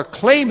are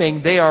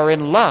claiming they are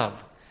in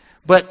love,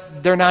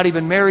 but they're not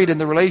even married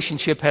and the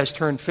relationship has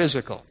turned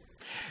physical.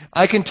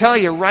 I can tell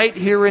you right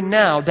here and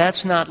now,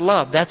 that's not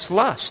love, that's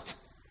lust.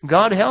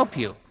 God help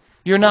you.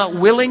 You're not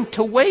willing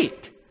to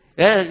wait.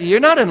 You're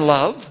not in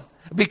love,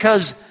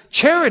 because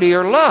charity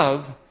or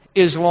love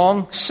is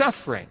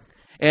long-suffering.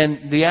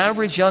 And the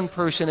average young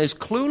person is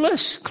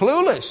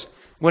clueless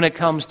when it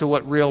comes to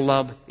what real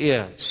love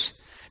is.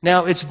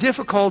 Now, it's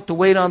difficult to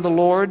wait on the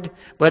Lord,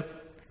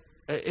 but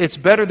it's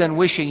better than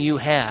wishing you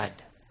had.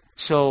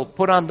 So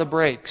put on the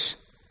brakes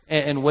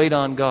and wait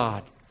on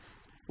God.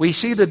 We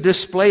see the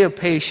display of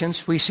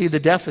patience. We see the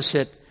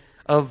deficit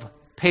of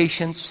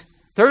patience.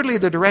 Thirdly,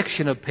 the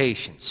direction of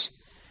patience.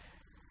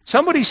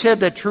 Somebody said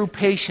that true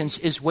patience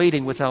is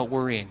waiting without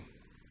worrying.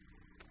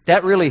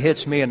 That really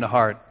hits me in the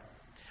heart.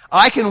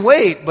 I can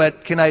wait,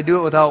 but can I do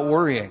it without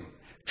worrying?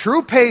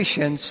 True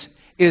patience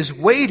is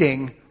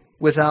waiting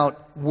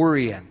without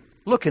worrying.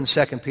 Look in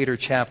 2 Peter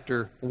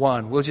chapter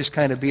 1. We'll just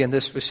kind of be in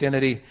this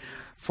vicinity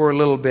for a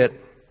little bit.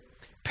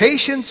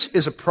 Patience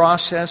is a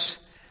process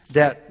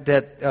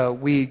that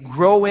we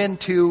grow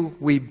into,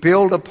 we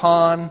build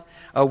upon,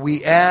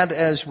 we add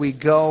as we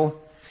go.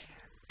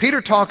 Peter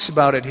talks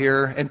about it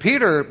here, and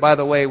Peter, by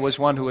the way, was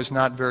one who was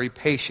not very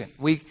patient.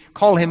 We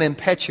call him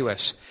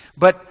impetuous.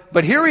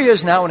 But here he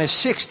is now in his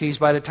 60s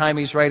by the time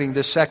he's writing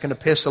this second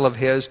epistle of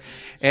his,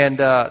 and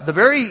the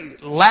very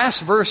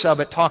last verse of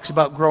it talks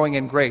about growing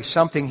in grace,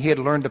 something he had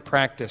learned to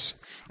practice.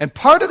 And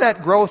part of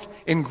that growth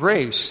in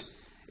grace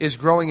is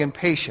growing in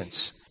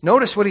patience.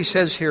 Notice what he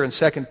says here in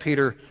 2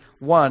 Peter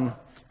 1,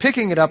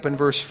 picking it up in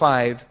verse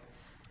 5.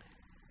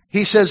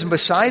 He says, "And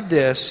beside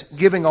this,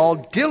 giving all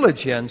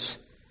diligence,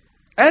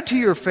 add to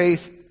your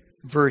faith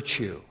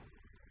virtue,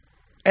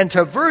 and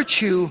to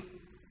virtue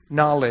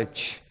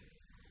knowledge,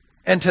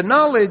 and to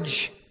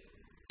knowledge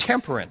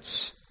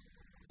temperance,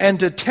 and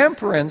to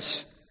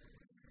temperance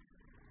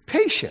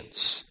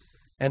patience,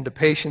 and to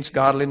patience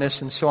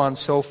godliness," and so on and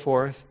so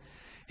forth.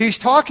 He's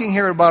talking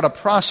here about a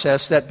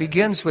process that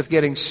begins with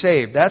getting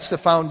saved. That's the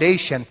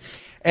foundation.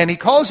 And he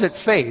calls it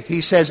faith. He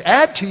says,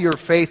 add to your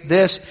faith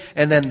this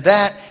and then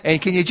that.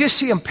 And can you just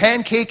see him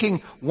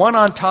pancaking one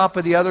on top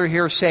of the other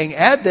here, saying,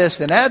 add this,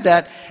 then add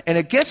that. And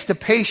it gets to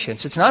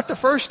patience. It's not the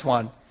first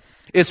one.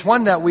 It's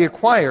one that we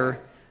acquire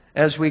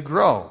as we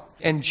grow.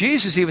 And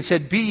Jesus even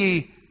said, be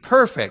ye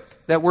perfect.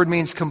 That word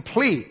means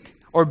complete,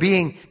 or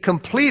being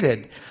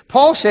completed.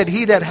 Paul said,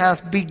 he that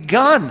hath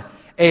begun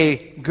a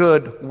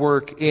good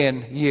work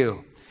in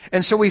you.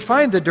 And so we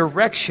find the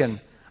direction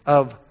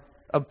of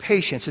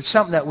patience. It's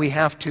something that we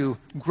have to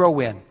grow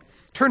in.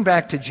 Turn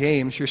back to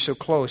James. You're so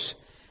close.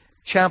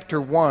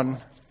 Chapter 1.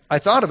 I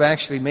thought of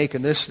actually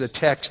making this the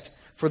text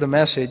for the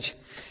message.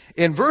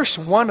 In verse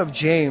 1 of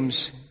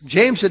James,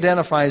 James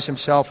identifies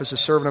himself as a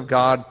servant of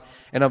God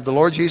and of the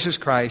Lord Jesus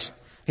Christ.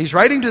 He's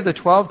writing to the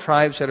 12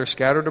 tribes that are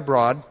scattered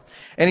abroad.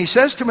 And he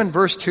says to them in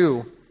verse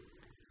 2,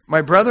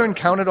 "My brethren,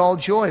 count it all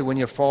joy when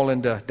you fall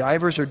into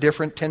divers or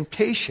different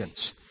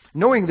temptations,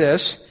 knowing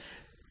this,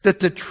 that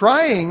the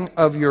trying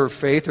of your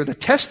faith, or the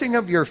testing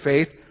of your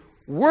faith,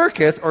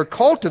 worketh or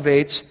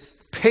cultivates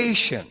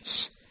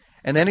patience."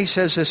 And then he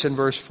says this in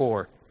verse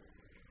 4.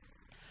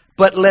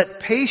 "But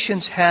let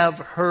patience have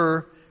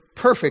her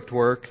perfect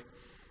work,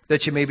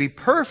 that you may be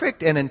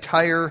perfect and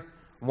entire,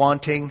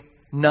 wanting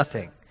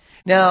nothing."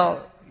 Now,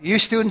 you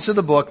students of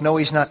the book know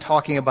he's not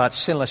talking about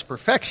sinless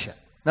perfection.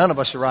 None of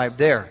us arrived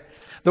there.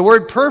 The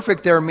word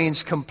perfect there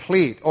means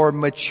complete or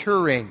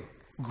maturing,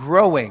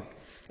 growing.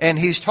 And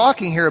he's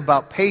talking here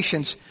about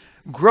patience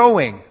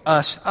growing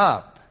us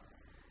up.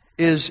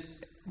 Is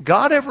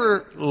God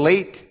ever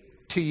late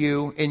to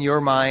you in your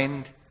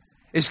mind?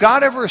 Is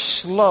God ever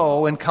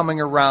slow in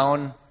coming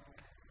around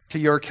to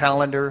your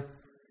calendar?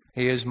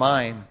 He is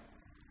mine.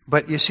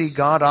 But you see,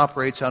 God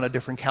operates on a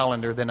different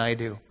calendar than I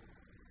do.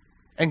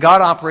 And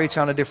God operates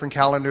on a different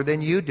calendar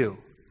than you do.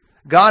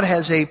 God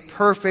has a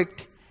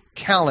perfect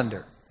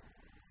calendar.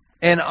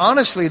 And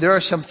honestly, there are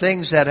some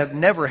things that have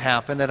never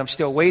happened that I'm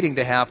still waiting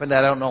to happen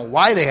that I don't know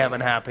why they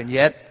haven't happened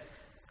yet.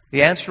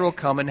 The answer will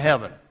come in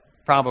heaven.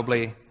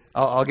 Probably.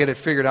 I'll get it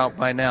figured out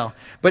by now.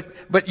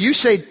 But you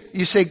say,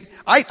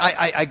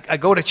 I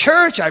go to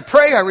church, I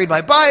pray, I read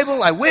my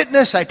Bible, I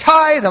witness, I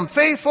tithe, I'm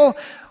faithful.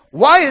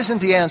 Why isn't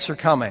the answer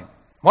coming?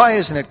 Why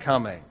isn't it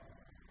coming?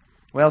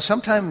 Well,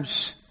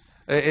 sometimes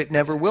it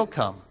never will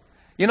come.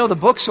 You know, the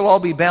books will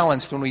all be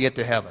balanced when we get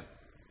to heaven.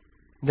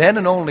 Then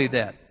and only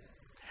then.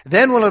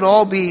 Then will it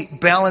all be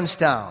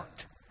balanced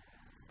out.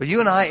 But you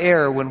and I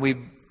err when we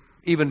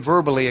even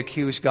verbally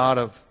accuse God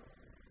of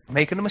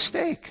making a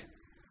mistake.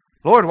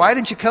 Lord, why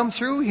didn't you come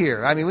through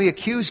here? I mean, we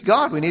accuse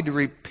God. We need to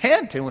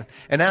repent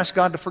and ask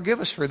God to forgive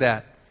us for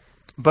that.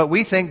 But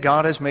we think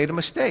God has made a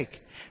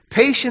mistake.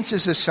 Patience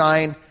is a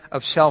sign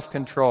of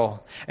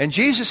self-control. And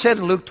Jesus said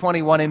in Luke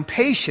 21, "In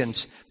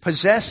patience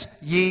possess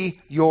ye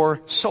your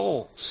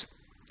souls."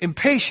 In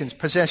patience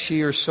possess ye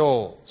your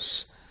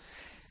souls.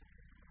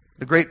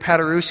 The great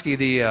Paderewski,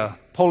 the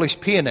Polish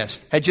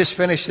pianist, had just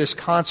finished this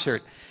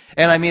concert.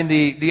 And I mean,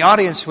 the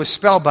audience was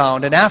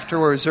spellbound. And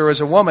afterwards, there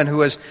was a woman who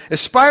was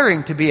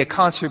aspiring to be a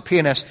concert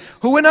pianist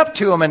who went up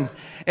to him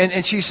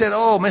and she said,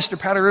 "Oh, Mr.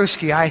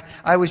 Paderewski,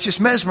 I was just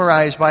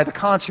mesmerized by the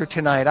concert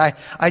tonight.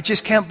 I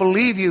just can't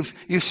believe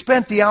you've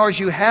spent the hours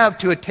you have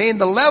to attain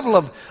the level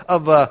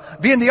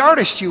of being the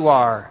artist you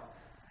are.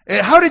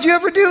 How did you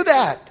ever do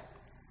that?"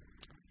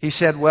 He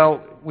said,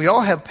 "Well, we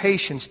all have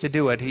patience to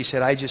do it." He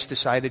said, "I just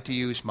decided to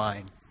use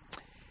mine."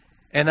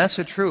 And that's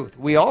the truth.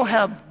 We all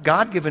have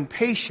God-given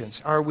patience.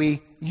 Are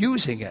we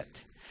using it?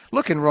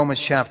 Look in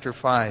Romans chapter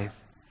 5.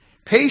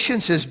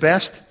 Patience is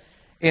best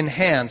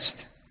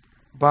enhanced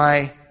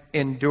by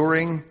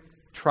enduring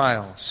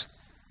trials.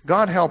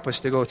 God help us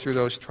to go through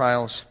those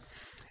trials.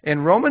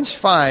 In Romans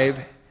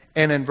 5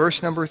 and in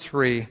verse number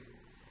 3,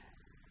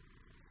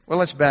 well,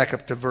 let's back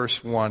up to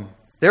verse 1.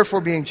 "Therefore,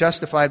 being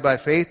justified by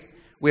faith,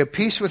 we have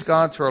peace with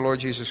God through our Lord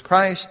Jesus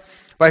Christ,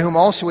 by whom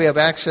also we have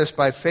access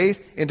by faith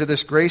into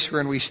this grace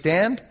wherein we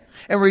stand,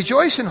 and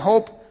rejoice in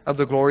hope of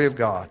the glory of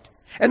God.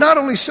 And not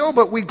only so,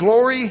 but we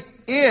glory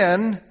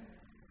in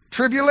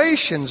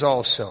tribulations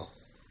also,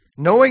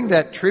 knowing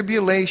that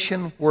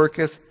tribulation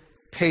worketh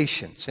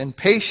patience, and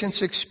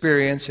patience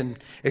experience, and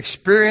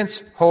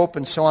experience hope,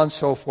 and so on and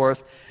so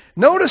forth."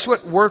 Notice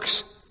what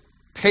works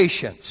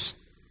patience,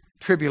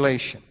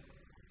 tribulation,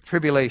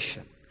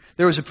 tribulation.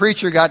 There was a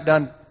preacher got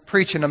done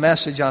preaching a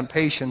message on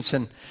patience,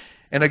 and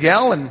a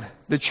gal in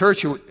the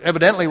church who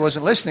evidently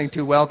wasn't listening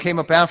too well came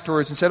up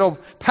afterwards and said, "Oh,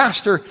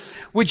 Pastor,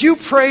 would you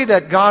pray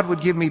that God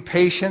would give me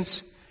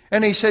patience?"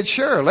 And he said,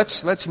 "Sure,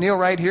 let's kneel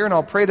right here and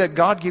I'll pray that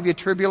God give you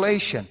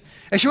tribulation."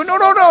 And she went, No,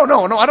 I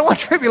don't want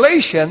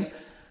tribulation.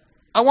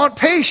 I want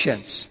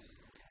patience.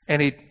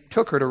 And he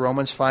took her to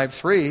Romans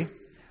 5:3,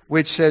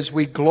 which says,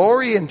 "We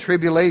glory in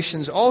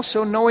tribulations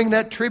also, knowing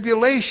that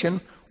tribulation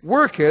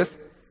worketh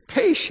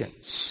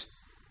patience."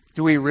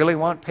 Do we really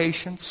want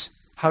patience?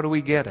 How do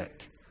we get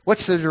it?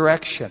 What's the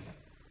direction?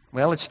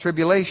 Well, it's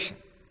tribulation.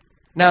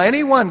 Now,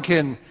 anyone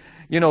can,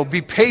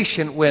 be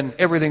patient when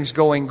everything's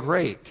going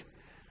great.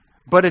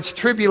 But it's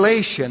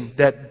tribulation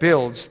that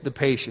builds the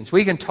patience.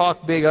 We can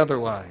talk big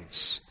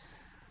otherwise.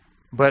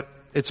 But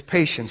it's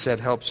patience that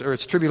helps, or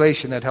it's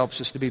tribulation that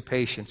helps us to be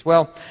patient.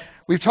 Well,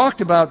 we've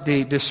talked about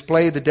the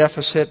display, the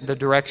deficit, and the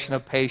direction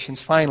of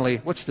patience.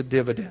 Finally, what's the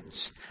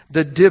dividends?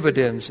 The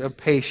dividends of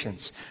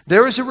patience.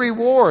 There is a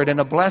reward and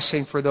a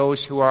blessing for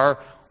those who are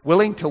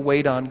willing to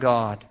wait on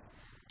God.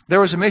 There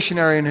was a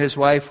missionary and his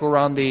wife who were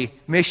on the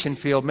mission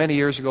field many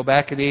years ago,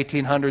 back in the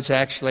 1800s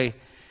actually.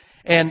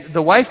 And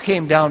the wife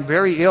came down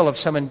very ill of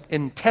some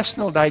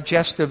intestinal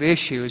digestive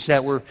issues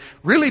that were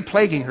really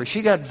plaguing her.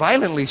 She got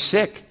violently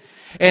sick.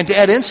 And to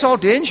add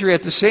insult to injury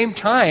at the same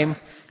time,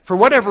 for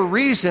whatever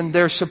reason,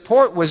 their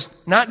support was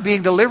not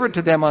being delivered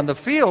to them on the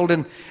field.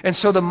 And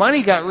so the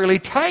money got really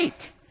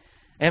tight.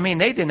 I mean,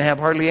 they didn't have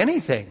hardly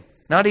anything,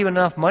 not even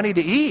enough money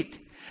to eat.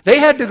 They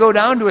had to go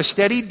down to a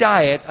steady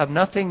diet of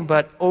nothing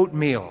but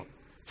oatmeal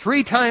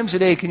 3 times a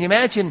day. Can you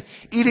imagine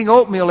eating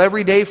oatmeal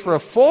every day for a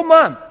full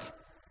month?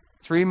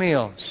 3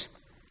 meals.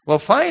 Well,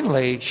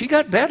 finally, she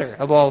got better,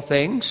 of all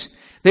things.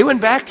 They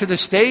went back to the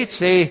States.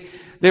 They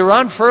were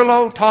on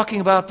furlough talking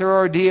about their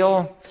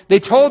ordeal. They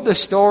told the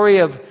story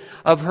of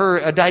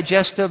her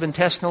digestive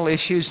intestinal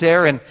issues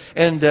there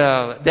and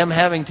them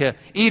having to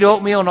eat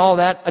oatmeal and all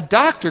that. A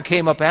doctor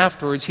came up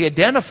afterwards. He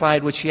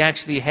identified what she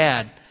actually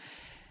had.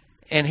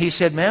 And he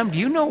said, "Ma'am, do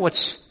you know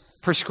what's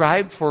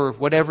prescribed for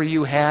whatever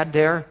you had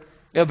there?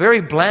 A very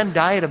bland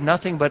diet of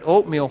nothing but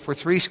oatmeal for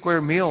 3 square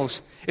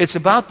meals. It's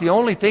about the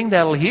only thing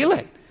that'll heal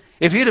it.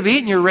 If you'd have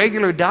eaten your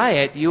regular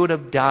diet, you would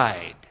have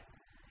died."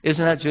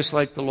 Isn't that just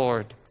like the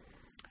Lord?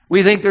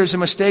 We think there's a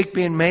mistake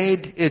being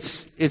made.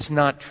 It's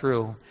not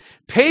true.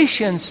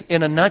 Patience,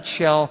 in a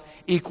nutshell,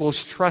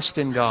 equals trust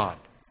in God.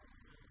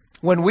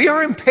 When we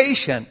are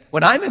impatient,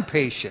 when I'm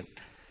impatient,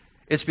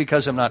 it's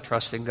because I'm not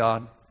trusting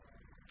God.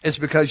 It's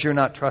because you're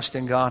not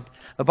trusting God.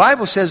 The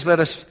Bible says, let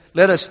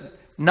us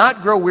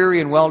not grow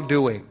weary in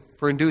well-doing,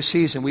 for in due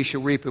season we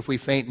shall reap if we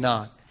faint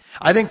not.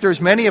 I think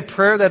there's many a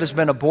prayer that has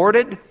been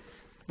aborted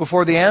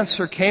before the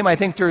answer came. I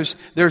think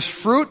there's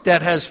fruit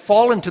that has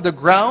fallen to the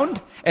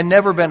ground and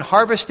never been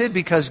harvested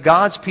because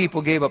God's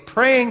people gave up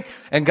praying,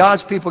 and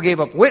God's people gave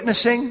up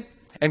witnessing,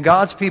 and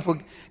God's people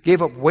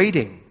gave up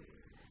waiting.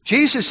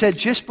 Jesus said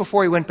just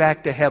before he went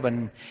back to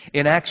heaven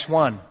in Acts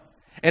 1,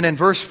 and in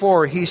verse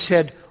 4, he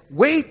said,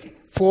 "Wait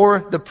for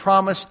the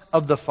promise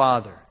of the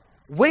Father."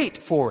 Wait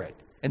for it.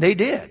 And they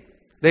did.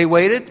 They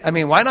waited. I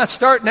mean, why not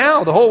start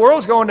now? The whole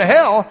world's going to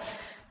hell.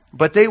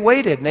 But they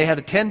waited, and they had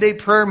a 10-day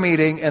prayer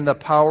meeting, and the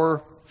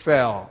power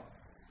fell.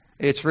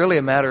 It's really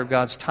a matter of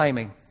God's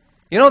timing.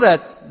 You know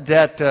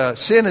that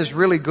sin is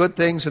really good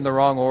things in the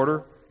wrong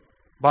order?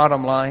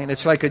 Bottom line.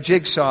 It's like a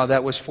jigsaw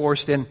that was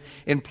forced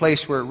in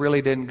place where it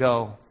really didn't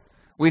go.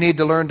 We need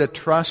to learn to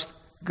trust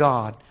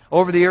God.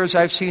 Over the years,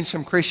 I've seen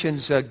some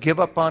Christians give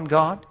up on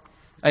God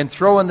and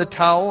throw in the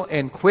towel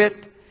and quit.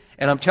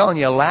 And I'm telling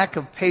you, a lack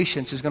of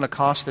patience is going to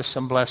cost us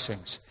some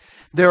blessings.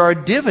 There are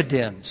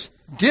dividends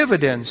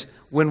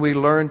when we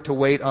learn to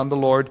wait on the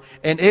Lord.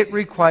 And it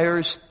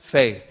requires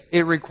faith.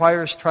 It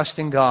requires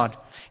trusting God.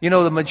 You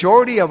know, the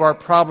majority of our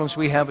problems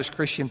we have as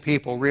Christian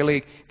people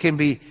really can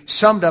be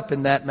summed up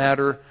in that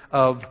matter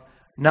of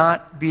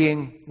not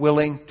being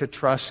willing to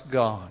trust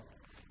God.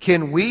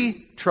 Can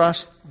we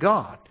trust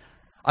God?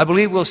 I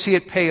believe we'll see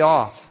it pay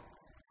off.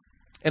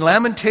 In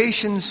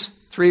Lamentations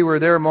 3, we were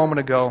there a moment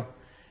ago.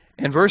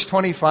 In verse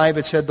 25,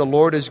 it said, "The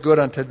Lord is good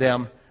unto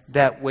them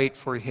that wait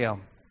for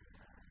Him."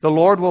 The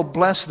Lord will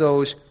bless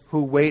those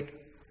who wait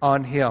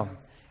on Him.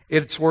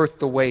 It's worth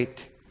the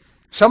wait.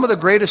 Some of the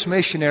greatest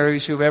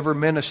missionaries who've ever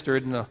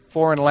ministered in the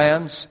foreign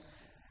lands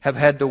have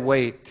had to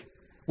wait.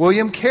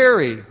 William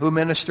Carey, who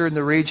ministered in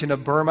the region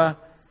of Burma,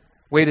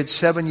 waited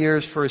 7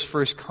 years for his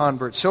first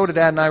convert. So did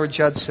Adoniram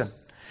Judson.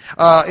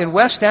 In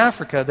West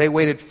Africa, they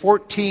waited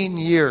 14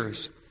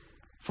 years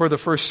for the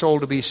first soul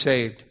to be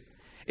saved.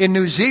 In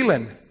New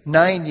Zealand,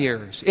 9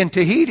 years. In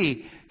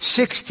Tahiti,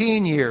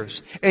 16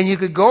 years. And you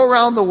could go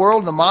around the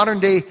world, the modern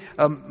day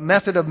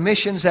method of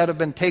missions that have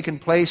been taking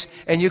place,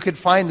 and you could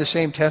find the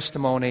same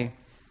testimony.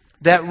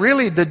 That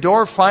really the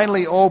door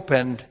finally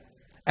opened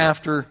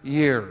after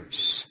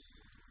years.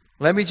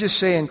 Let me just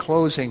say in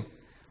closing,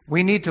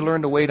 we need to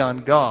learn to wait on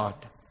God.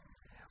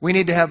 We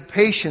need to have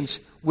patience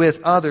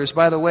with others.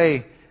 By the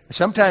way,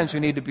 Sometimes we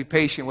need to be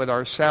patient with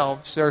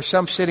ourselves. There are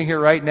some sitting here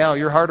right now,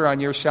 you're harder on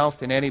yourself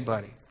than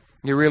anybody.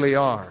 You really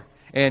are.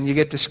 And you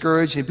get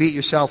discouraged, you beat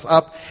yourself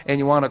up, and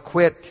you want to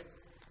quit.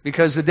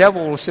 Because the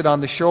devil will sit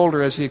on the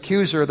shoulder as the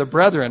accuser of the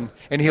brethren,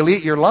 and he'll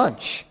eat your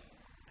lunch.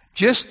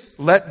 Just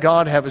let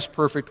God have His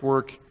perfect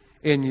work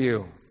in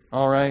you.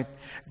 All right?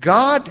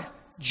 God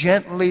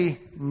gently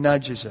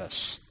nudges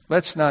us.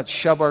 Let's not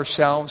shove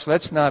ourselves.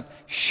 Let's not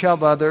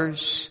shove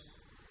others.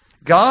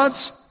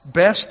 God's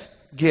best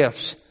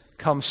gifts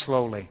come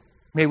slowly.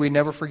 May we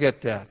never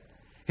forget that.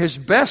 His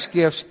best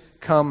gifts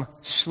come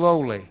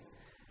slowly.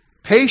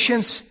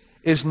 Patience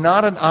is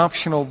not an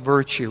optional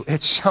virtue.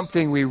 It's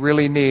something we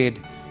really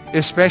need,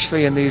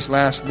 especially in these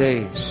last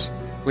days.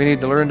 We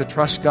need to learn to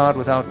trust God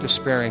without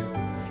despairing.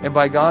 And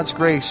by God's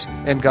grace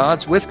and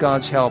with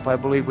God's help, I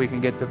believe we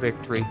can get the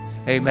victory.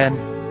 Amen.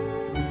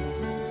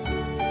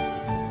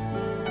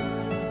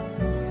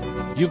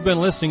 You've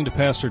been listening to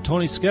Pastor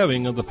Tony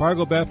Skeving of the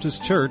Fargo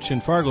Baptist Church in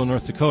Fargo,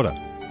 North Dakota.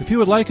 If you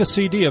would like a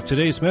CD of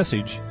today's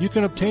message, you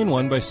can obtain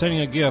one by sending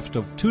a gift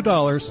of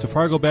 $2 to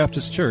Fargo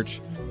Baptist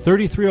Church,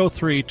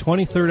 3303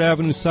 23rd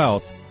Avenue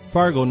South,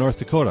 Fargo, North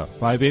Dakota,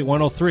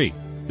 58103.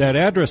 That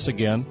address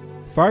again,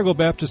 Fargo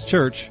Baptist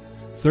Church,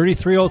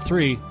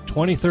 3303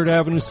 23rd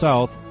Avenue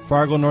South,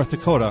 Fargo, North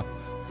Dakota,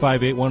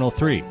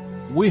 58103.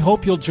 We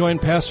hope you'll join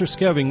Pastor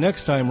Skeving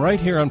next time right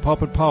here on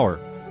Pulpit Power.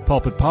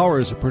 Pulpit Power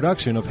is a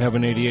production of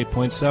Heaven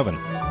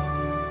 88.7.